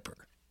kind of hipper.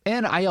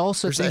 And I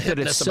also think that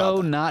it's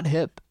so not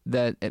hip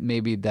that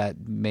maybe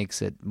that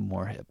makes it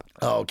more hip.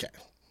 Oh, okay.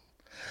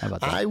 How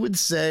about that? I would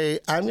say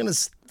I'm gonna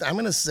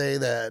say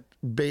that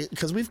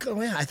because I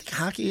think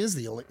hockey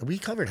is we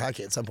covered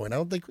hockey at some point. I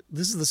don't think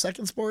this is the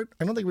second sport.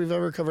 I don't think we've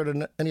ever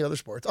covered any other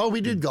sports. Oh,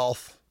 we did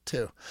golf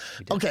too.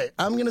 Okay,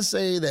 I'm gonna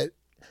say that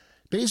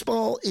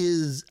baseball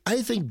is,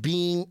 I think,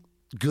 being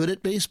good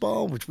at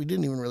baseball, which we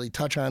didn't even really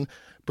touch on,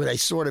 but I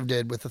sort of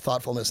did with the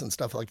thoughtfulness and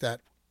stuff like that.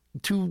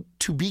 To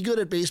be good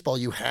at baseball,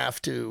 you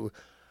have to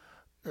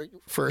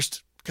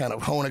first kind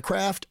of hone a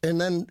craft, and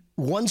then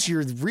once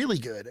you're really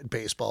good at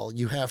baseball,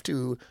 you have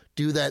to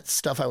do that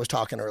stuff I was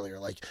talking earlier.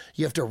 Like,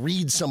 you have to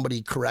read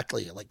somebody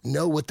correctly, like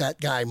know what that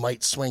guy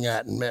might swing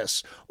at and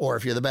miss, or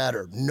if you're the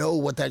batter, know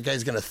what that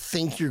guy's going to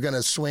think you're going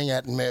to swing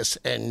at and miss,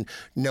 and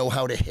know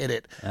how to hit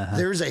it. Uh-huh.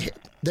 There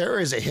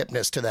is a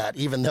hipness to that,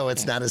 even though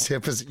it's not as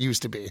hip as it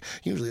used to be.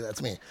 Usually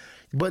that's me.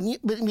 But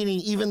meaning,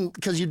 even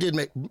because you did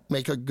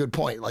make a good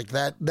point, like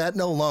that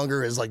no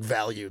longer is like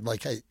valued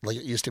like it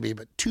used to be.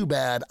 But too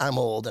bad, I'm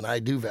old and I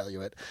do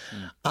value it.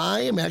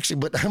 I am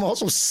actually, but I'm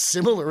also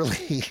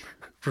similarly,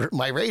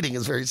 my rating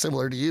is very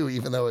similar to you,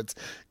 even though it's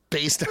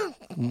based on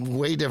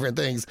way different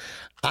things.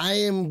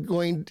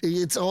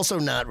 It's also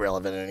not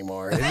relevant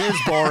anymore. It is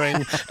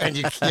boring, and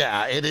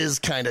it is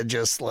kind of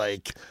just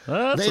like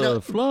that's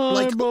a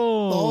fly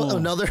ball. Oh,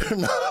 another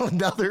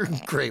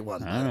great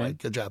one. All right,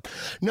 good job.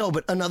 No,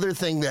 but another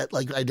thing that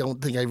like I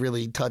don't think I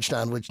really touched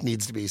on, which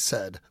needs to be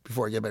said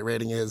before I get my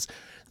rating, is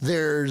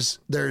there's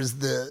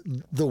the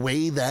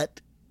way that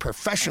the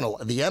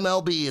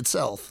MLB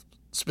itself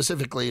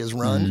specifically is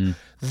run.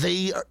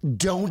 They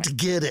don't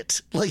get it.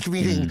 Like,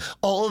 meaning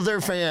all of their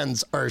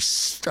fans are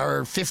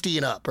 50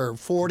 and up or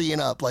 40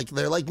 and up. Like,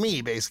 they're like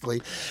me,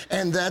 basically.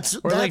 And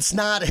that's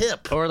not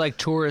hip. Or like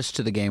tourists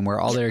to the game where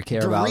all they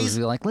care about is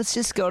like, let's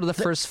just go to the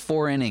first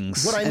 4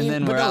 innings. What I mean,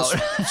 and then we're out.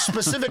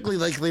 Specifically,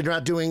 like, they're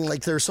not doing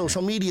like their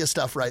social media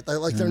stuff right.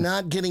 Like, they're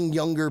not getting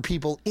younger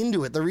people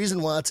into it. The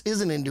reason Watts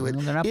isn't into it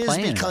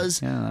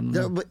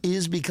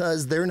is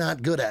because they're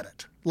not good at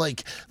it.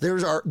 Like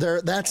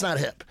that's not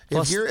hip.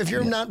 Plus, if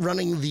you're not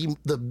running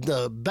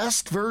the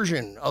best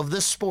version of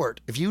this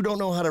sport, if you don't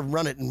know how to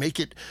run it and make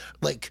it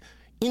like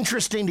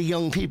interesting to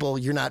young people,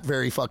 you're not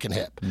very fucking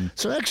hip.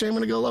 So actually, I'm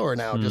going to go lower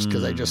now just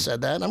because I just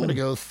said that. I'm going to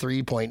go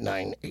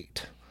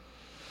 3.98.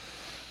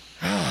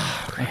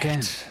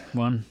 Okay,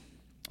 1.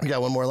 We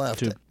got one more left.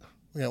 2.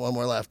 We got one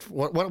more left.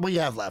 What do we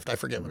have left? I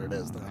forget what it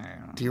is, though.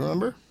 Do you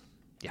remember?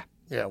 Yeah.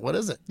 Yeah, what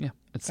is it? Yeah,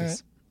 it's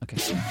this. Right. Okay.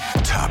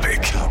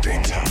 Topic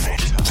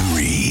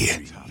 3.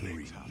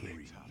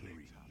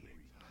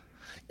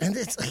 And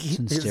it's like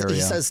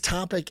he says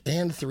topic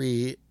and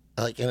 3,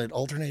 like, and it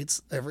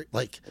alternates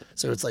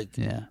so it's like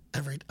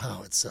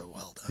it's so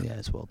well done. Yeah,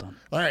 it's well done.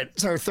 All right,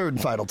 it's our third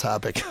and final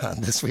topic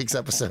on this week's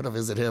episode of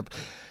Is It Hip.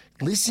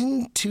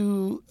 Listen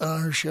to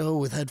our show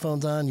with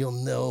headphones on. You'll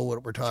know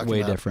what we're talking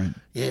about. Way different.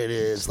 It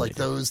is. Like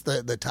those,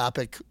 the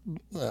topic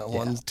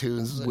 1s,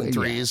 2s, and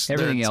 3s. Yeah.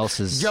 Everything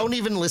else is don't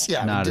even listen.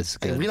 Yeah, not as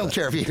good. We don't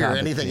care if you hear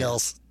anything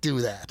else.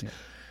 Do that. Yeah.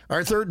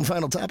 Our third and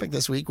final topic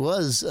this week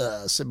was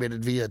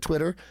submitted via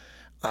Twitter.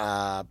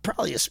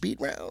 Probably a speed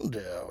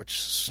round,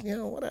 which,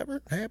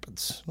 whatever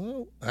happens.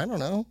 Well, I don't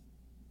know.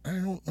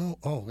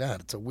 Oh, God,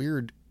 it's a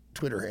weird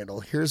Twitter handle.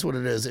 Here's what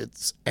it is.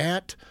 It's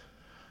at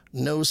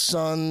No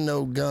Sun,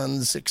 No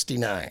Guns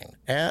 69.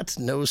 At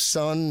No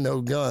Sun,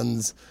 No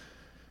Guns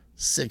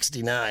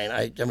 69.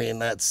 I mean,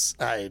 that's,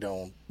 I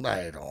don't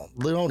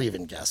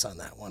even guess on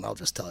that one. I'll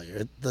just tell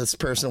you. This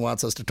person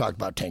wants us to talk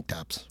about tank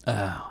tops.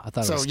 I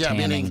thought it was tanning.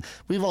 Meaning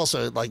we've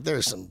also, like,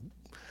 there's some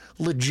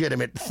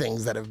legitimate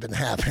things that have been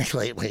happening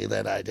lately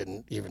that I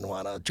didn't even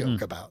want to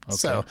joke about. Okay.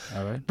 So,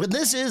 all right. But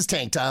this is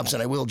tank tops,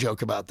 and I will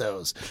joke about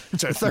those.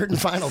 It's our third and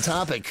final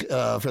topic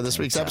for this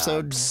week's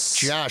episode.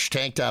 Josh,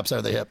 tank tops,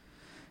 are they hip?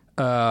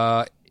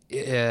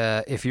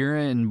 If you're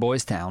in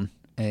Boys Town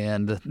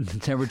and the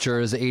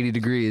temperature is 80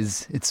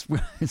 degrees, it's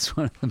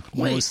one of the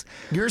most.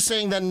 You're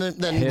saying then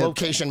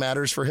location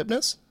matters for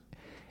hipness?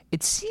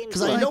 It seems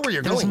because I know where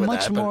you're going with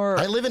much that. More...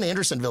 I live in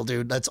Andersonville,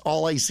 dude. That's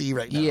all I see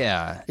right now.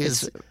 Yeah,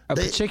 it's a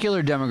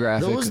particular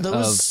demographic. Those of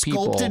people.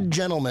 Sculpted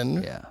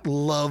gentlemen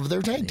love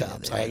their tank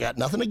tops. I got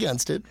nothing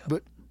against it,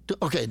 but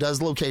okay,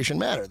 does location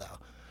matter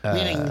though?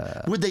 Meaning,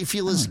 would they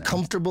feel as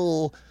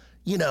comfortable,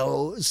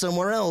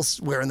 somewhere else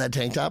wearing that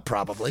tank top?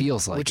 Probably.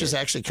 Feels like which is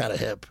actually kind of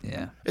hip.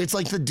 Yeah, it's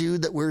like the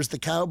dude that wears the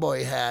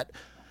cowboy hat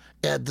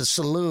at the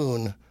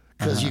saloon.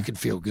 Because you could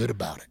feel good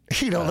about it,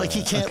 like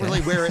he can't really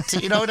wear it.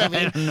 You know what I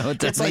mean? I don't know what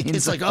that means.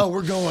 It's like, oh,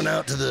 we're going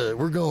out to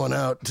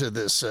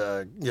this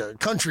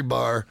country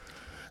bar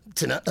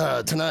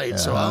tonight.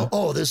 So I'm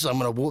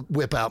going to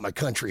whip out my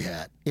country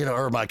hat,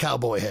 or my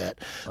cowboy hat.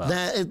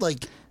 Wow.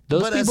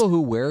 Those people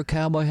who wear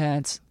cowboy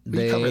hats,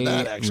 they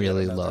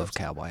really love love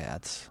cowboy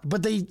hats.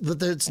 But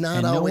it's not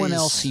and always. No one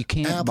else. You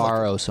can't applicable.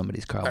 Borrow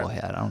somebody's cowboy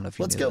hat. I don't know if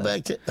you. Let's knew go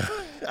that. back to.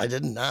 I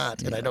did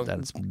not, and I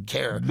don't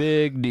care.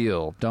 Big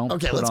deal. Don't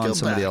put on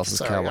somebody else's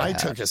cowboy hat. I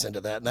took us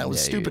into that, and that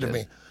was stupid of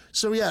me.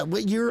 So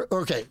you're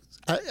okay.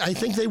 I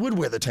think they would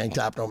wear the tank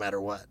top no matter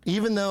what.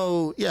 Even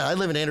though, I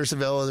live in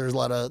Andersonville.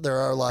 There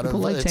are a lot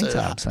people of like tank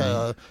tops.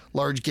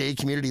 Large gay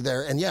community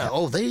there, and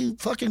they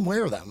fucking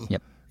wear them.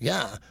 Yep.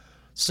 Yeah.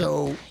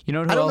 So who I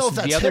don't else? know if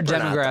that's the other hip or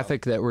not,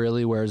 demographic that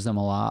really wears them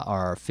a lot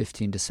are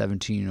 15 to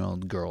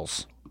 17-year-old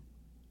girls.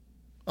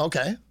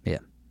 Okay. Yeah,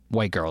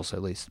 white girls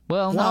at least.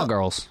 Well, not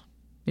girls.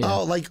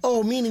 Yeah.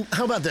 Meaning,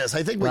 how about this?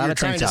 I think what you're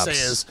trying to say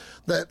is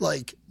that,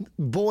 like,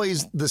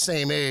 boys the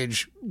same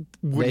age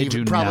wouldn't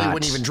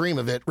even dream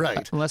of it,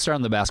 right? Unless they're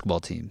on the basketball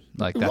team.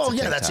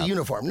 That's a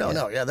uniform.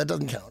 That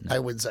doesn't count, I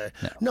would say.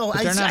 No,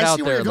 I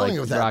see where you're going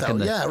with that,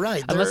 though. Yeah,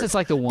 right. Unless it's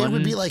like the one... It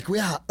would be like, or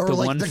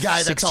like the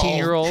guy that's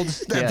 16-year-old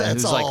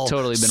who's like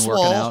totally been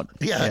working out.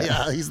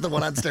 Yeah, he's the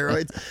one on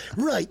steroids.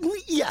 Right,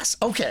 yes,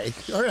 okay,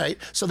 all right.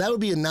 So that would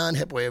be a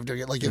non-hip way of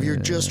doing it. Like, if you're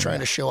just trying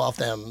to show off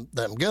them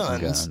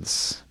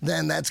guns,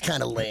 then that's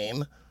kind of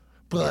lame.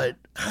 But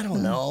I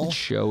don't know. It's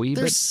showy,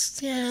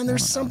 there's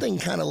something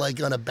kind of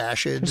like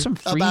unabashed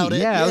about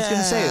it. Yeah, I was going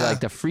to say, like,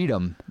 the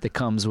freedom that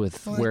comes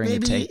with wearing a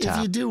tank top. Maybe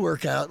if you do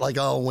work out, like,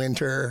 all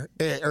winter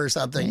or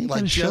something, you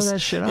can show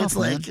that shit off, it's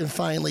like, and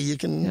finally you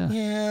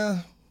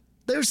can,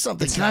 there's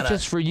something It's not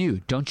just for you.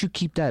 Don't you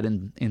keep that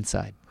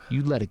inside.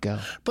 You let it go.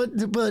 But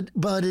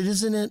it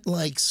isn't it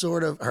like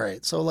sort of all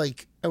right. So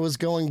like I was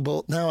going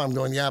both. Now I'm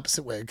going the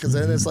opposite way because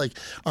then it's like,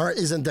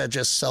 isn't that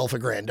just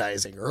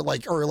self-aggrandizing or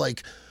like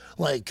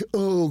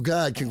oh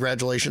God,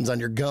 congratulations on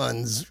your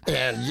guns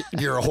and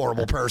you're a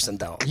horrible person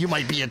though. You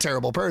might be a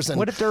terrible person.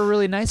 What if they're a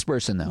really nice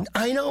person though?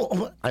 I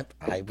know.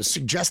 I was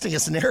suggesting a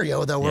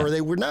scenario though where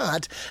they were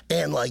not,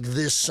 and like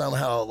this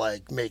somehow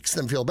like makes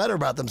them feel better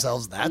about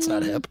themselves. That's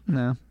not hip.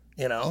 No.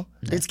 You know,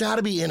 it's got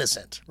to be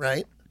innocent,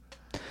 right?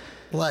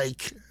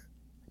 Like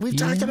we've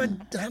talked about,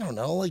 I don't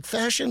know, like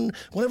fashion.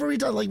 Whenever we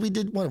did, like we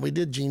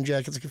did jean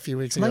jackets like a few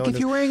weeks ago. Like if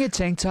you're wearing a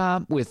tank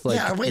top with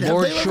like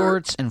board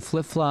shorts and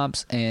flip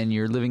flops, and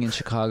you're living in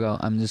Chicago,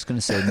 I'm just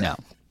gonna say no.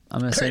 I'm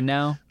gonna say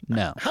no.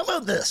 How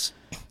about this?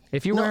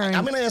 If you're wearing,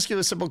 I'm gonna ask you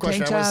a simple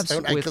question tank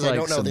tops because I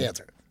don't know the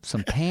answer.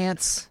 Some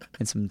pants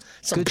and some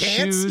good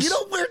pants? shoes. You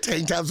don't wear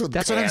tank tops with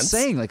That's pants. what I'm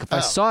saying. Like if I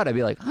saw it, I'd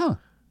be like, huh.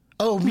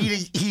 Oh,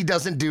 meaning he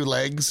doesn't do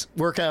legs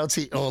workouts.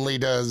 He only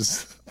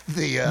does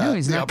the no,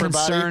 he's the not upper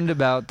concerned body.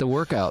 about the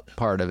workout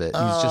part of it.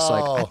 He's just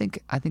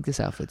like, I think this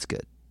outfit's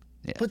good.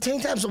 Yeah. But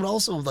tank tops would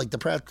also like the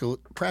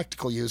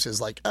practical use is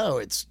like, oh,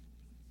 it's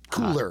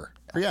cooler.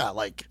 All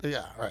right.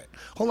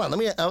 Hold on.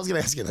 I was going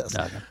to ask you this.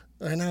 Okay.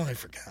 I know I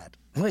forgot.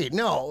 Wait,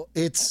 no.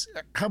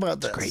 How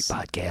about this? Great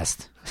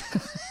podcast.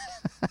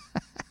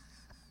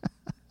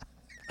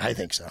 I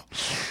think so.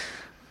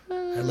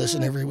 I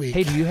listen every week.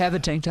 Hey, do you have a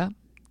tank top?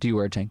 Do you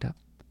wear a tank top?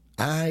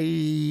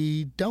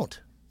 I don't.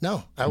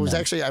 No, I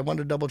wanted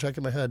to double check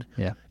in my head.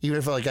 Yeah. Even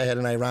if like I had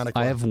an ironic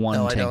one. I have one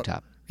tank I don't.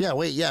 top. Yeah,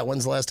 wait,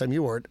 when's the last time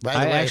you wore it? By the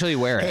I way, actually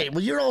wear it. Hey,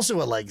 well, you're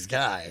also a legs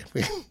guy.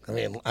 I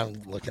mean, I'm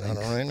looking at it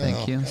right now.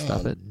 Thank you.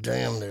 Stop it.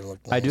 Damn, they look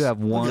nice. I do have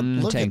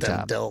one look tank at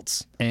top. them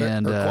delts.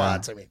 And, or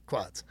quads,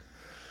 quads.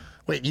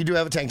 Wait, you do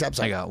have a tank top?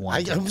 I got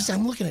one.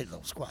 I'm looking at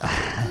those quads.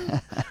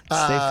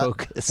 Stay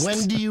focused.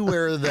 When do you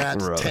wear that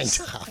Gross. tank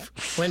top?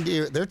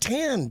 They're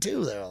tan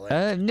too,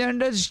 though.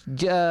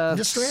 No,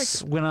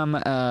 Distract. when I'm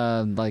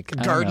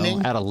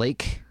Gardening? at a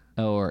lake,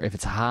 or if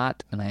it's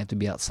hot and I have to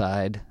be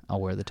outside, I'll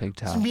wear the tank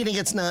top. Meaning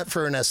it's not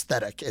for an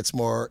aesthetic.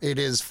 It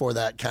is for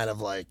that kind of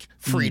like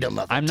freedom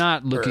of it. I'm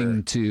not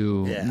looking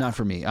not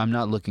for me. I'm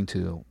not looking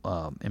to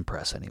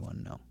impress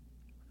anyone, no.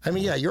 I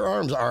mean, yeah, your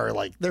arms are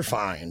like, they're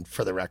fine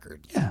for the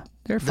record. Yeah,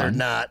 they're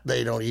fine.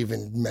 They don't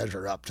even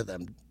measure up to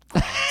them.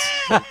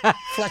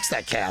 Flex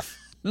that calf.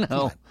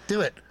 No.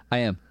 Do it. I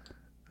am.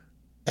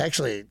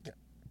 Actually,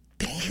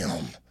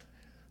 damn.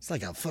 It's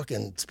like a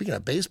fucking, speaking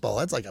of baseball,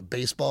 that's like a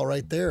baseball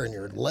right there in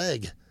your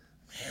leg.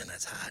 Man,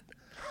 that's hot.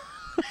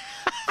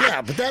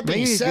 Yeah, but that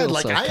being said,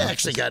 like I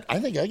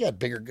think I got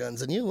bigger guns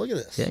than you. Look at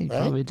this. Yeah, you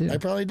right? probably do. I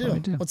probably do.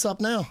 What's up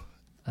now?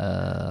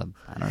 I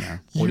don't know.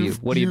 What do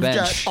you You've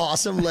bench? got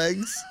awesome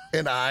legs,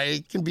 and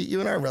I can beat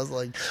you in arm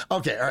wrestling.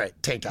 Okay, all right,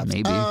 tank tops.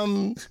 Maybe.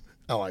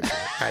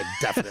 I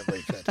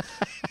definitely could.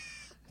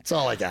 That's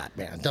all I got,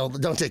 man.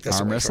 Don't take this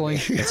Arm away wrestling?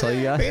 from me. That's all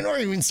you got? Or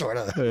even sort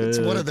of. It's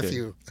one of the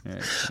few.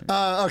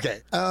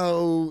 Okay.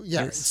 Oh,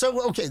 yeah.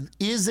 So, okay,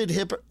 is it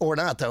hip or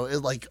not, though?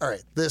 Like, all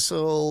right, this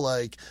will,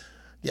 like,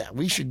 yeah,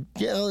 we should,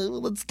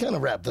 let's kind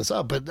of wrap this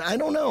up. But I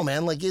don't know,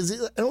 man. Like, I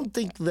don't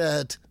think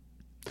that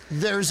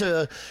there's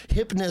a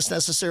hipness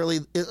necessarily.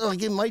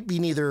 It might be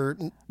neither.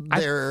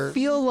 I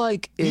feel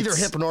like it's neither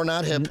hip nor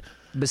not hip.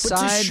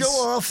 Besides, but to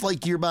show off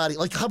like your body,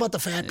 like how about the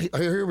fat people?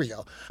 Here we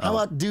go. How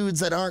about dudes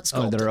that aren't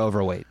sculpted? that are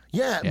overweight.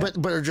 Yeah,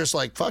 but are just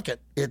like, fuck it,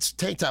 it's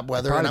tank top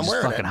weather and I'm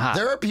wearing it. Hot.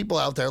 There are people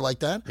out there like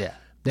that. Yeah,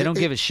 they don't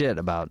give a shit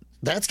about.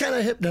 That's kind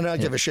of hip to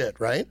not give a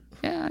shit, right?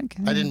 Yeah,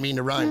 I didn't mean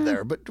to rhyme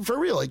there, but for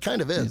real, it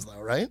kind of is though,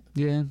 right?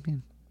 Yeah.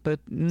 But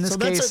in this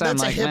case,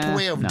 that's I'm a hip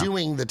way of no.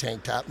 doing the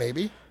tank top,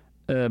 maybe.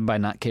 By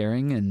not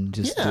caring and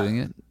just doing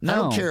it. No. I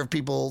don't care if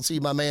people see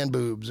my man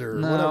boobs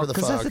or whatever the fuck.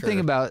 Because that's the thing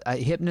about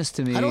hipness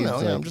to me. I don't know.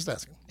 Like, I'm just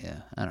asking. Yeah,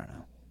 I don't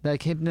know.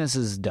 Like hipness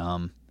is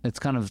dumb. It's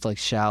kind of like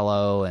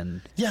shallow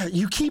and. Yeah,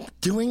 you keep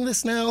doing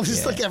this now.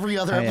 Just like every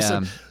other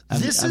episode.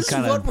 This is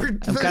kinda, what we're.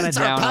 It's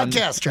our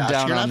podcast, Josh.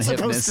 You're not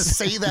supposed to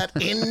say that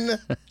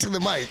into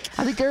the mic.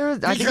 I think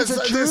it's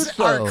a truth,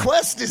 our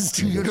quest is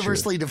to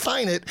universally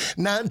define it,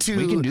 not to.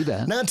 We can do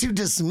that. Not to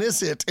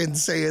dismiss it and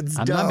say it's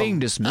dumb. I'm not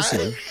being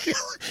dismissive.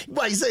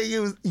 By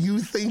saying you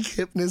think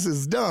hipness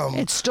is dumb.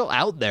 It's still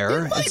out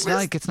there.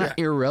 It's not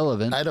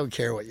irrelevant. I don't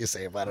care what you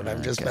say about it.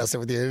 I'm just messing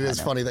with you. It is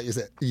funny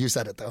that you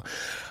said it though.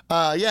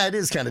 Yeah, it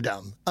is kind of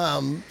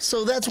dumb.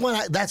 So that's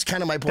that's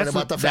kind of my point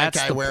about the fat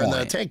guy wearing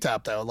the tank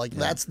top though. Like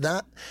that's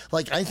not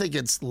like I think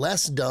it's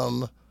less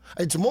dumb.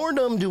 It's more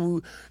dumb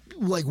to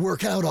like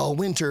work out all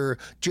winter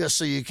just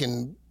so you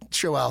can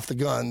show off the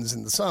guns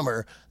in the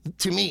summer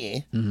to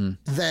me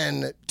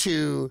than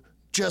to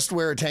just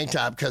wear a tank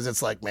top because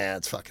it's like, man,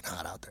 it's fucking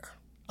hot out there.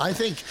 I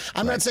think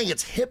I'm not saying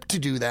it's hip to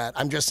do that.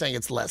 I'm just saying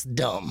it's less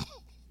dumb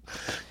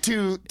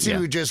to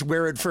just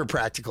wear it for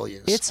practical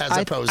use as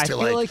opposed to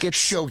like it's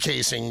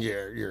showcasing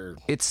your.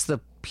 It's the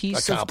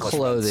piece of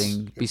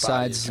clothing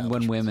besides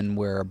when women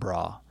wear a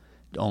bra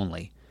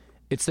only.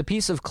 It's the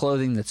piece of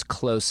clothing that's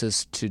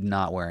closest to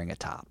not wearing a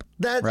top.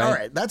 That right? all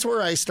right. That's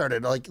where I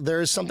started. Like,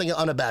 there is something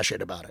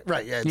unabashed about it,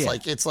 right? Yeah,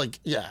 it's like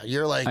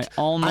you're like I'm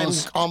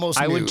almost.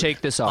 I would nude.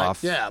 take this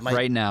off,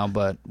 right now,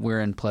 but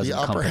we're in pleasant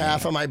the upper company.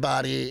 half of my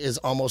body is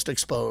almost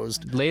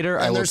exposed. Later,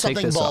 and I will there's take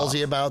something this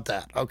ballsy off. about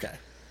that. Okay,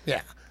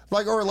 yeah,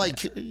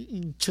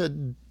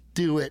 to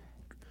do it.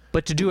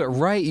 But to do it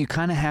right, you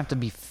kind of have to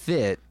be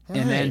fit,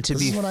 and then Right, to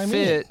this be is what I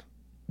fit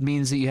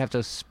means that you have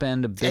to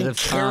spend a bit of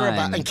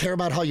time. Care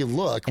about how you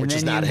look, which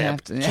is then not you hip.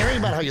 have to- Caring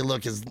about how you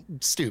look is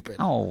stupid.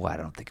 Oh, I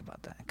don't think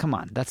about that. Come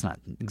on, that's not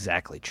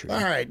exactly true.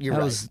 All right, you're that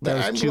right. Was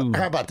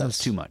How about that this? was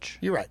too much.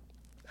 You're right.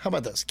 How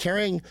about this?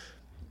 Caring,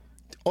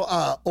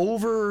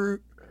 overcaring,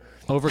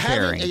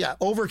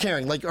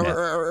 overcaring, like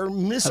or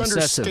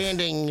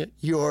misunderstanding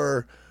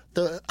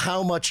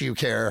how much you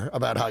care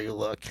about how you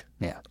look.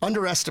 Yeah.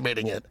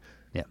 Underestimating it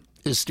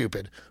is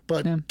stupid,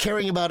 but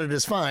caring about it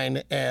is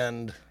fine.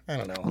 And I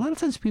don't know. A lot of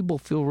times people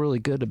feel really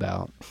good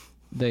about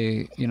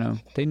they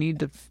need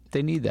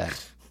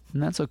that,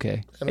 and that's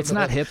okay. It's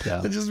not hip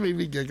though. It just made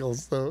me giggle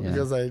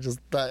because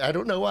I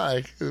don't know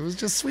why. It was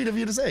just sweet of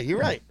you to say. You're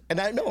right,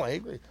 and I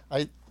agree.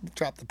 I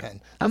dropped the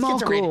pen. I'm all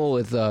cool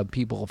with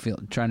people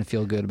trying to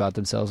feel good about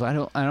themselves. I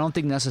don't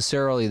think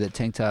necessarily that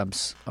tank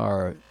tops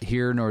are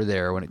here nor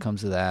there when it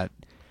comes to that.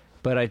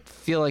 But I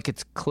feel like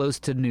it's close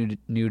to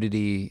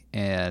nudity,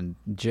 and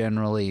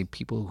generally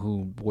people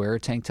who wear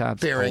tank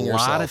tops, a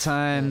lot of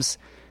times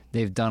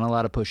they've done a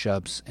lot of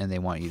push-ups and they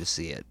want you to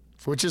see it.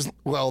 Which is,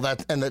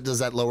 does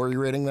that lower your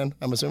rating then,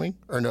 I'm assuming?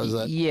 Or no, does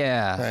that?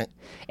 Yeah. Right.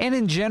 And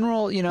in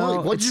general,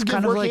 what did you give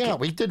kind of working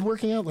out? We did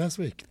working out last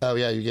week. Oh,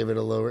 yeah, you gave it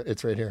a lower,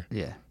 it's right here.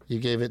 Yeah. You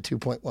gave it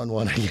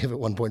 2.11, I gave it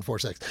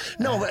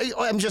 1.46. No, but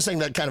I'm just saying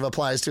that kind of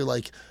applies to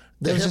like,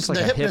 the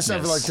hipness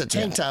of like the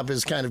tank top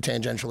is kind of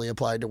tangentially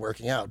applied to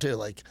working out too.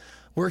 Like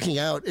working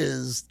out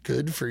is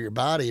good for your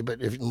body, but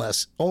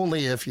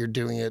only if you're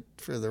doing it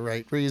for the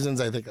right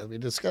reasons. I think we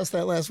discussed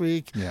that last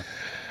week. Yeah.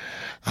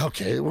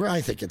 Okay,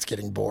 I think it's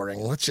getting boring.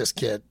 Let's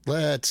get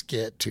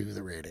to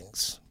the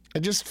ratings. I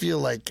just feel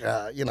like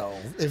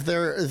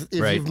if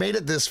you've made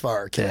it this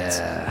far, kids.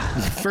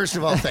 First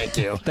of all, thank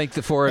you. Thank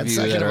the four of you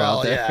that are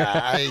out there.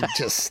 I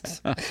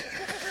just.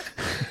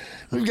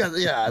 We got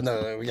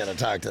to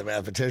talk to the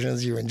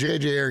mathematicians. You and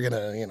JJ are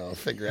gonna,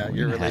 figure out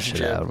your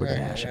relationship. We're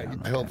gonna hash it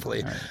out.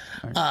 Hopefully. All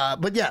right.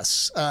 But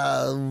yes,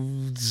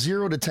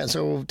 0 to 10.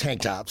 So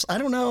tank tops. I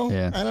don't know.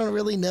 Yeah. I don't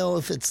really know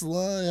if it's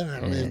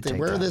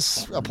where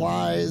this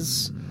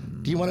applies.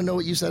 Do you want to know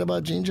what you said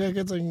about jean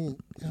jackets? It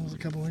was a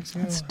couple weeks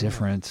ago. It's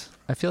different.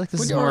 I feel like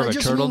this is more of a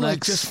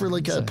turtleneck. Just for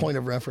like a point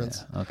of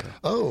reference. Yeah, okay.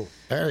 Oh,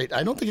 all right.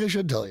 I don't think I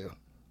should tell you.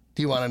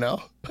 Do you want to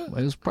know? Well,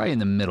 it was probably in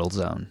the middle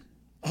zone.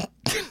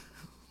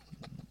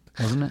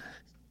 Wasn't it?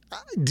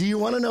 Do you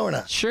want to know or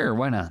not? Sure,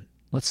 why not?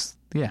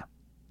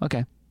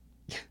 Okay.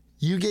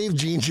 You gave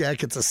jean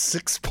jackets a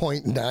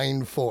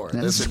 6.94.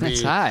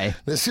 That's high.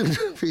 This would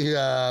be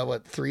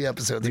 3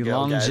 episodes ago, The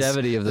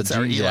longevity of the That's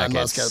our jean Elon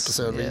jackets. Musk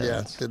episode.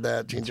 Yeah, did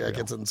that jean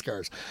jackets and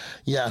scars.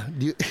 Yeah,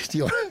 you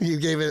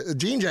gave it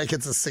jean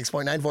jackets a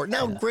 6.94.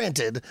 Now,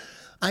 granted,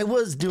 I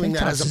was doing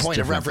that as a point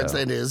of reference.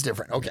 That is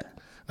different. Okay,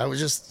 I was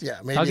just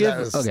maybe that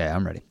was okay.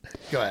 I'm ready.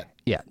 Go ahead.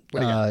 Yeah,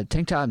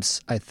 tank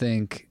tops I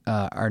think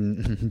are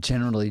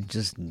generally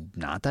just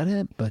not that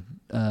hip, but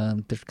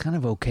they're kind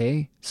of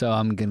okay. So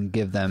I'm gonna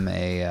give them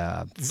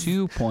a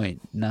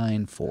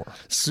 2.94.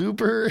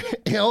 Super.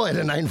 And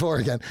a 9.4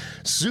 again.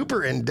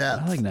 Super in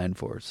depth. I like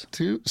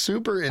 9.4s.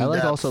 Super in depth. I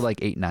like also like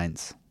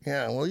 8.9s.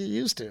 Yeah, well, you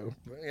used to.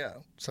 Yeah,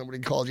 somebody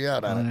called you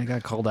out on And it. I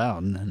got called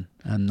out, and then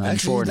I'm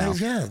 9.4 now.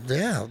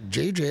 Yeah.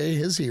 JJ,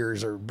 his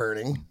ears are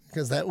burning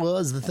because that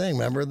was the thing.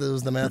 Remember,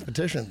 those the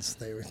mathematicians.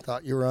 They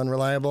thought you were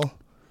unreliable.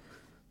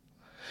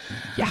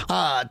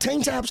 Yeah.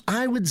 Tank tops,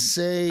 I would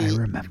say. I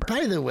remember.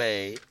 By the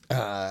way,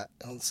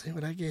 let's see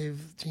what I gave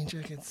jean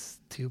jackets.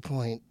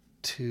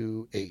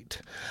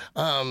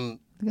 2.28.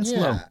 That's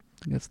low.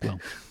 That's low.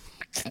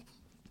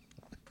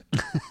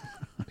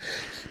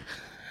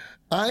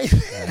 I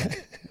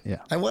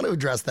want to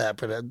address that,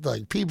 but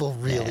people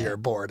really are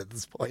bored at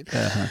this point.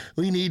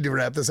 We need to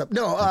wrap this up.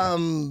 No,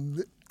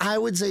 I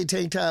would say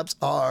tank tops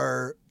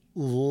are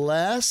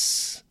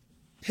less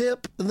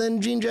hip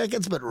than jean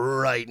jackets, but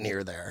right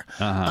near there.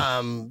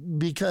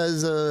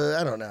 Because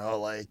I don't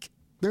know,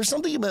 there's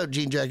something about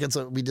jean jackets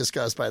that we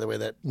discussed, by the way,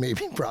 that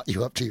maybe brought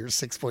you up to your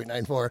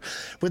 6.94,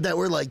 but that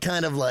were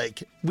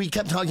we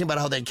kept talking about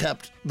how they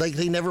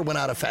never went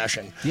out of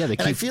fashion. Yeah, they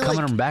keep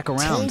coming back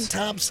around. Tank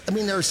tops,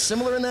 they're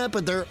similar in that,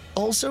 but they're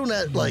also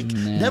not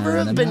never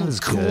have been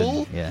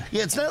cool. Yeah,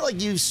 it's not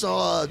like you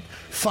saw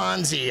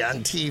Fonzie on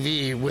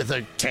TV with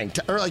a tank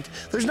top, or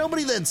there's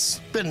nobody that's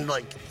been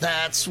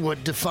that's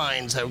what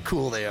defines how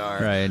cool they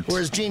are. Right.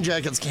 Whereas jean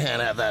jackets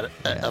can't have that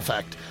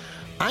effect.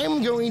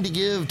 I'm going to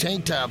give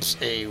tank tops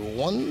a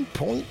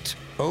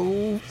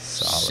 1.06.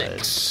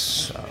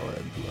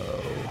 Solid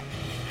low.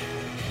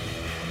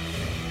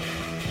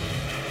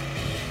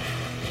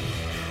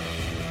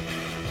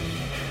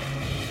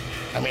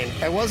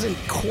 I wasn't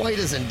quite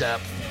as in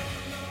depth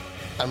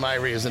on my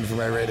reason for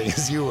my rating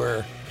as you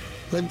were.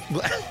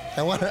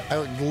 I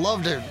would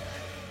love to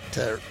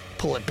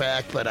pull it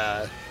back,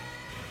 but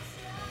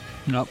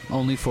Nope,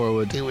 only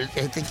forward. I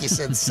think he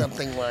said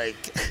something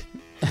like,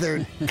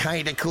 they're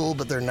kind of cool,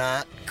 but they're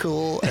not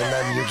cool, and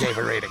then you gave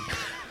a rating.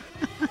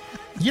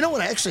 You know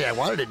what actually I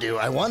wanted to do?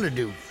 I wanted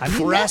to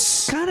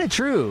press... That's kind of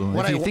true,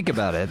 if you think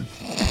about it.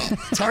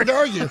 It's hard to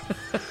argue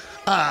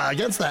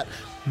against that.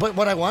 But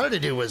what I wanted to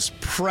do was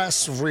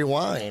press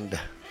rewind.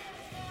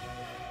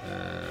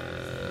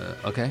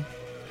 Okay.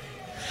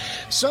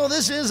 So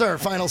this is our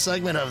final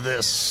segment of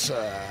this...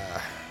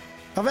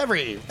 Of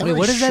every Wait,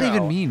 what does show. that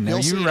even mean? You'll Are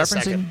you see in a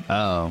second.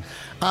 referencing?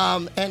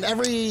 Oh. And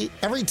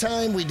every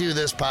time we do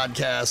this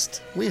podcast,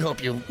 we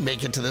hope you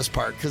make it to this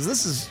part, because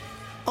this is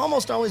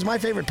almost always my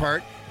favorite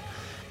part.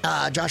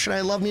 Josh and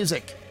I love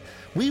music.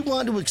 We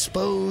want to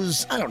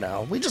expose, I don't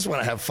know, we just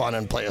want to have fun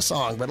and play a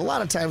song, but a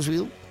lot of times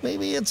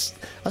maybe it's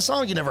a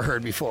song you never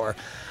heard before.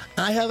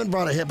 I haven't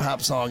brought a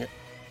hip-hop song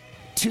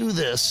to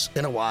this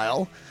in a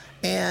while,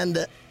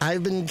 and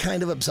I've been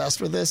kind of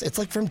obsessed with this. It's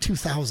like from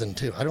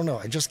 2002. I don't know.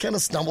 I just kind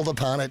of stumbled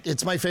upon it.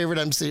 It's my favorite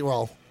MC,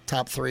 well,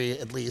 top 3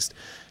 at least.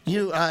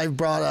 I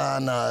brought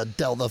on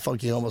Del the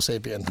Funky Homo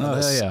Sapien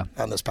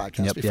on this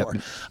podcast before.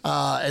 Yep.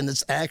 And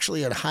it's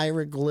actually a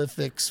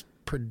Hieroglyphics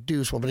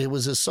produced one, but it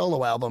was his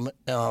solo album.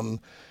 God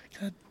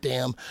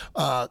damn.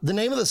 The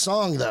name of the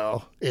song,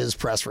 though, is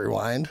Press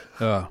Rewind.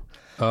 Oh,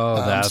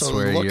 that's so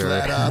where look you're...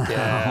 that up.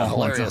 Yeah,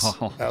 hilarious.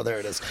 Oh, there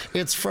it is.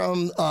 It's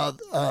from...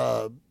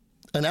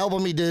 an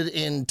album he did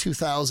in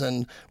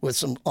 2000 with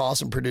some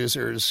awesome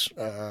producers,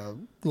 a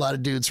lot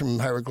of dudes from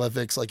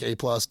Hieroglyphics like A+,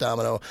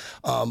 Domino.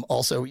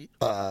 Also,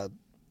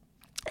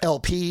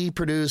 LP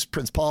produced,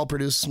 Prince Paul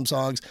produced some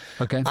songs.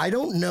 Okay. I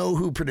don't know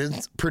who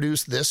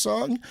produced this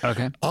song.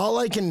 Okay. All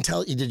I can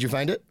tell you, did you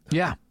find it?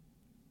 Yeah.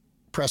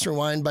 Press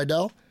Rewind by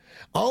Del?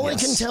 All I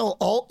can tell,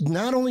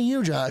 not only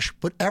you, Josh,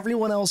 but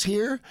everyone else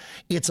here,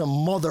 it's a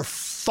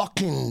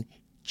motherfucking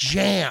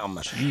jam.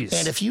 Jeez.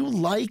 And if you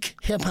like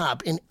hip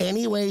hop in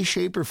any way,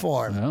 shape, or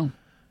form,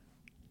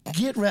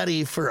 get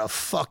ready for a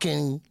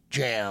fucking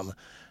jam.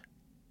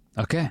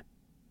 Okay.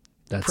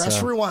 That's,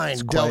 Press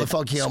rewind, Del the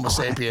Funky Homo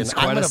Sapien. It's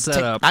quite a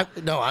setup.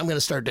 I'm going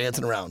to start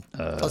dancing around.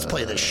 Let's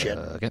play this shit.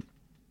 Okay.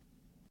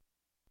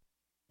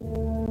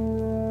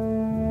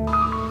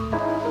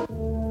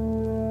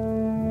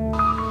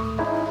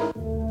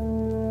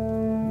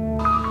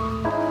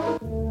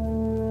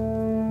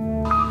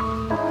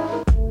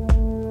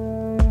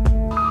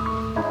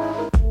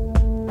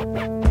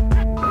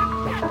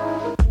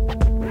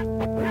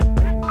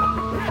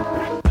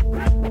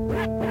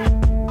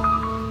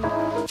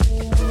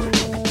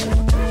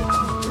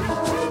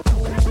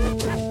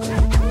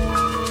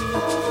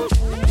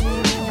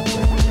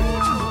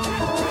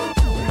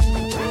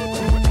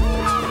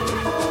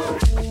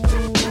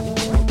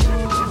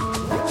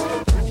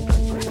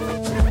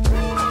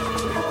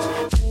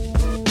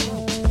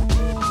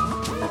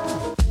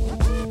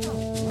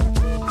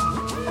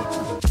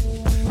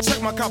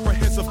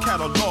 Comprehensive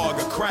catalog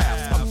of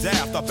crafts. I'm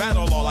daft, I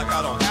battle all like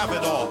I don't have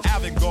it all.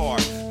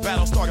 Avant-garde,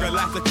 Battlestar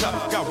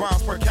Galactica, got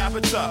rhymes per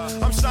capita.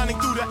 I'm shining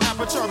through the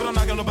aperture, but I'm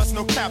not gonna bust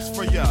no caps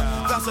for ya.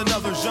 That's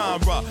another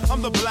genre.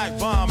 I'm the black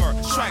bomber,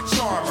 track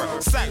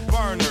charmer, sack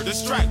burner,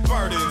 distract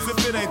burdens.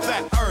 If it ain't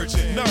that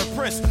urgent, nerve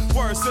prince,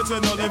 word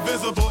sentinel,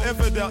 invisible,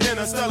 infidel,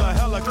 interstellar,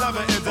 hella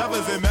clever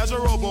endeavors,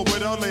 immeasurable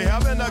with only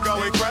heaven to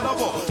go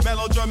incredible.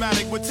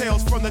 Melodramatic with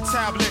tales from the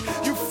tablet.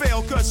 You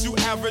fail cause you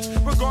average,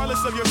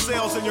 regardless of your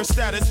sales and your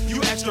status,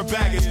 you extra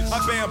baggage. I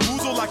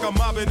bamboozle like I'm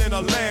mobbing in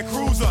a Land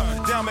Cruiser.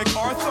 Down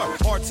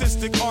MacArthur,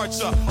 artistic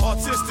archer,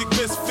 autistic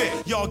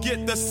misfit. Y'all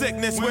get the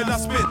sickness when I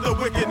spit the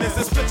wickedness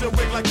and split your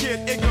wig like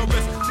Kid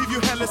Ignorance. Leave you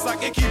headless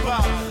like Icky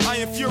Bob. I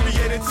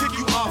infuriated, tick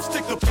you off,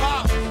 stick the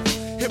pop.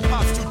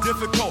 Hip-hop's too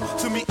difficult,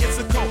 to me it's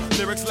a cult.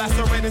 Lyrics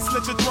lacerate and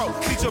slit your throat.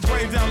 Beat your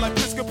brain down like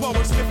Piscopo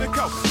or sniffing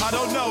coke. I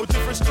don't know,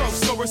 different strokes,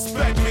 so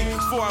respect me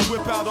before I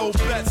whip out old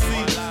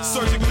Betsy.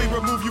 Surgically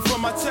remove you from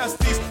my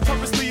testes,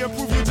 purposely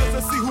improve you just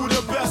to see who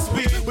the best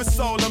be. With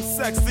soul I'm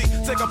sexy,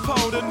 take a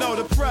pole to know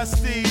the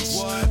prestige.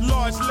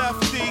 Large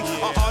lefty,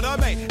 I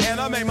automate,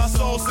 animate my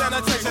soul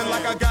sanitation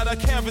like I got a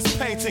canvas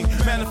painting.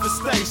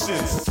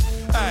 Manifestations.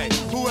 Hey,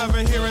 whoever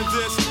hearing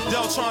this,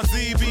 Deltron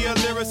Z be a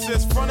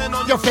lyricist, frontin'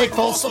 on your fake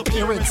false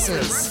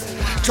appearances,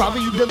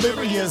 driving you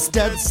delirious,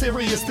 dead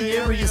serious, the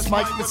areas,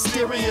 Mike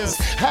Mysterious.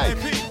 Hey,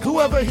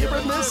 whoever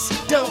hearing this,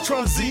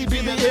 Deltron Z be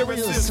the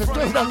areas,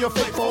 frontin' on your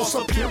fake false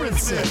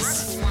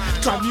appearances,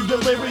 drive you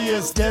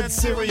delirious, dead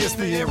serious,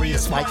 the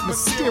areas, Mike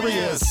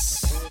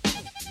Mysterious.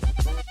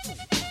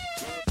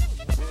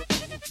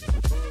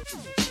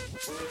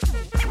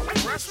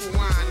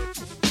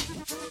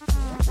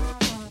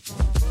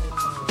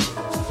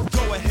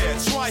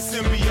 Try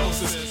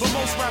symbiosis, but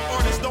most rap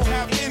artists don't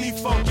have any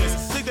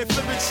focus. Think they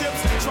flipping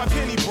chips? Try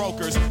penny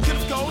brokers.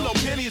 Kids go, no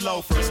penny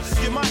loafers.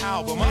 Get my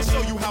album, I'll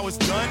show you how it's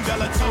done.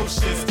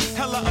 Delatocious,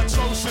 hella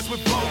atrocious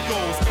with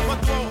vocals. My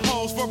throat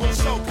holes, verbal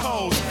choke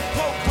holes.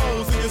 Poke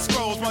holes in your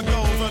scrolls. My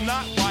goals are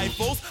not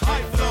rifles.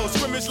 I flow,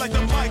 scrimmage like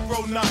the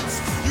micro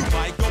knots. You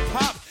might go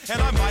pop, and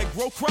I might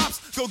grow crops.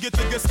 Go get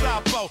the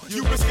Gestapo.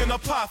 You risking a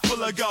pot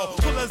full of gold.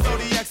 Pull a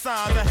zodiac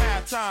sign at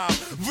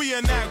halftime.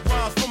 Reenact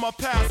rhymes from a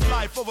past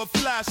life over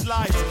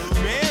flashlights.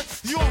 Man,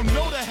 you don't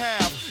know the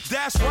half.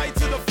 Dash right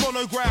to the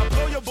phonograph.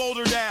 Blow your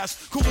boulder dash.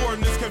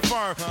 Coordinates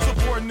confirmed.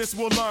 Subordinates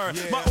will learn.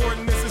 My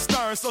ordinance is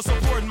stern, so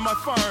supporting my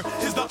firm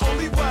is the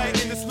only way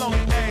in this lonely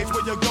age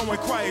where you're going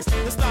crazy.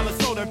 The style is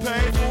sold and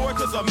paid for,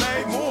 cause I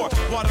made more.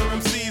 Water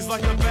MCs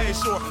like the Bay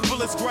Shore.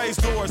 Bullets graze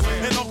doors.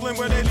 In Oakland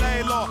where they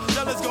lay low.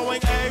 That is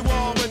going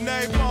AWOL with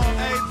napalm,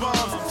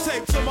 A-bombs.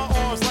 Taped to my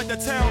arms like the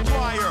town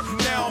crier.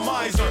 Now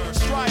miser,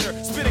 strider,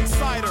 spitting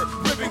cider,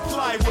 ripping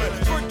plywood.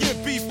 Forget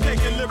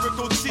beefcake and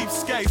lyrical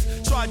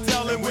cheapskates. Try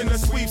Dellin' win the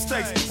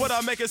sweepstakes. What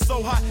I make it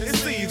so hot, it's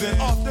seething.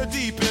 Off the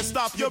deep end,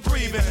 stop your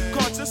breathing.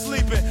 Caught you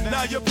sleeping,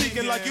 now you're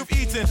peeking like you've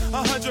eaten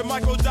 100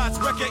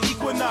 microdots, wreck your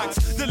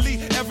equinox.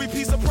 Delete every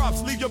piece of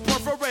props, leave you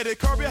perforated.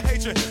 Curb your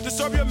hatred,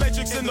 disturb your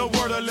matrix in the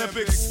word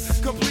Olympics.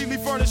 Completely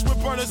furnished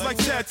with burners like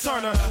Ted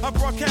Turner. I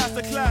broadcast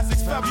the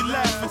classics,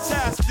 fabulous,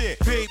 fantastic.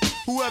 Beep,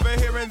 whoever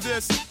hearing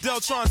this,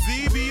 Deltron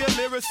Z be a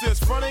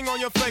lyricist, fronting on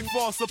your fake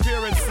false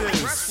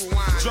appearances.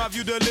 Drive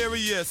you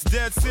delirious,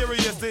 dead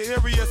serious, the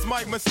eeriest,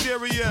 Mike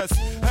Mysterious.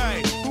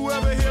 Hey,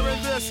 whoever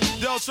hearing this,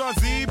 Deltron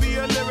Z be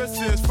a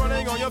lyricist,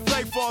 fronting on your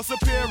fake false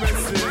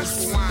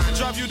appearances.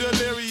 Drive you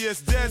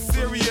delirious, dead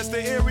serious, the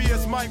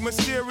eeriest, Mike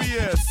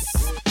Mysterious.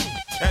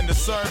 And the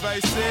survey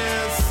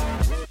says,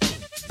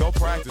 go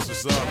practice or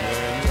something,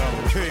 man. You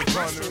know, big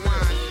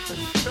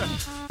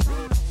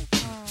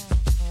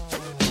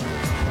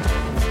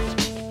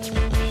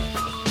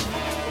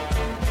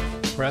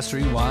Press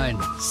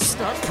rewind.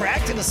 Start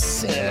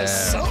practicing or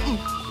something.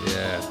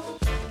 Yeah.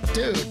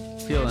 Dude.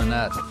 Feeling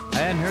that. I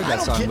hadn't heard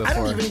that song before. I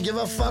don't even give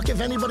a fuck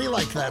if anybody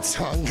liked that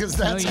song, because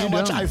that's how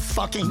much I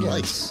fucking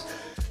like.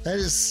 That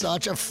is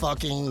such a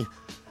fucking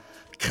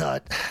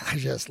cut. I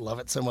just love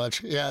it so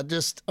much. Yeah,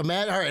 just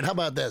imagine. All right, how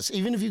about this?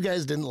 Even if you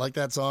guys didn't like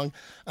that song,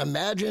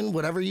 imagine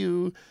whatever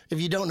you, if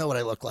you don't know what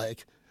I look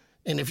like.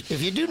 And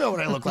if you do know what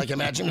I look like,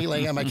 imagine me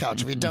laying on my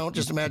couch. If you don't,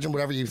 just imagine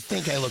whatever you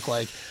think I look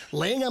like,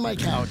 laying on my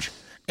couch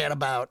at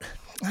about,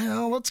 I don't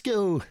know, let's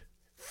go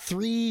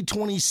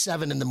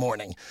 3:27 in the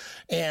morning.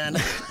 And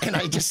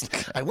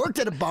I worked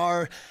at a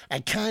bar. I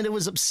kind of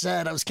was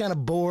upset. I was kind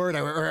of bored.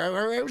 Or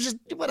I was just,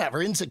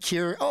 whatever,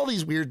 insecure, all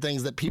these weird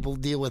things that people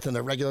deal with in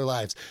their regular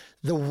lives.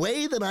 The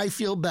way that I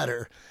feel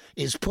better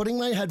is putting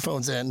my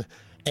headphones in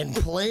and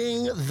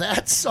playing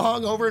that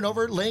song over and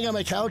over, laying on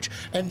my couch.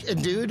 And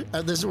dude,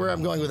 this is where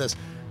I'm going with this.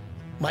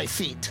 My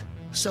feet.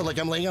 So like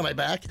I'm laying on my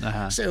back.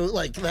 Uh-huh. So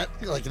like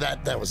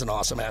that was an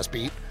awesome ass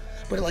beat.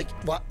 But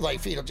like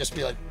feet will just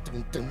be like,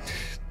 dun, dun,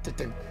 dun,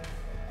 dun.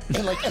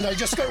 And I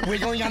just start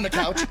wiggling on the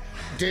couch,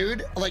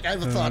 dude. Like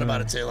I've thought about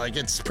it too. Like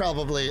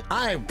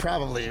I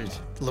probably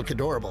look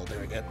adorable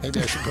doing it. Maybe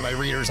I should put my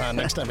readers on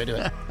next time I do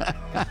it.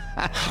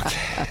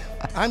 Okay.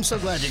 I'm so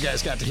glad you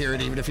guys got to hear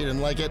it, even if you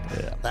didn't like it.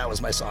 Yeah. That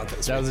was my song for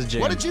this week. That was a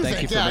jam. What did you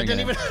think? Yeah, I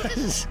didn't even.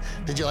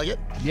 Did you like it?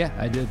 Yeah,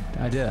 I did.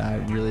 I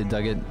really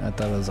dug it. I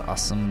thought it was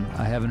awesome.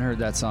 I haven't heard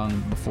that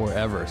song before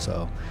ever,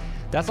 so.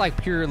 That's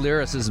like pure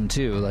lyricism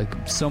too, like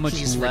so much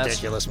less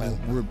ridiculous,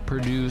 man.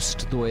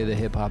 Produced the way the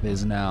hip hop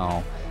is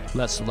now.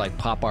 Less like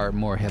pop art,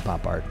 more hip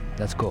hop art.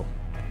 That's cool.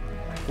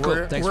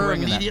 We're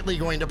immediately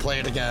going to play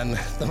it again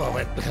the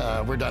moment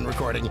we're done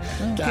recording.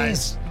 Okay.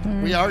 Guys,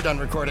 we are done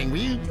recording.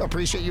 We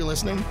appreciate you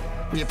listening.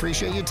 We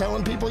appreciate you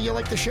telling people you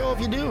like the show if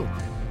you do.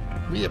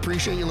 We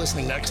appreciate you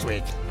listening next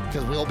week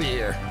because we'll be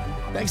here.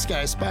 Thanks,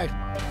 guys. Bye.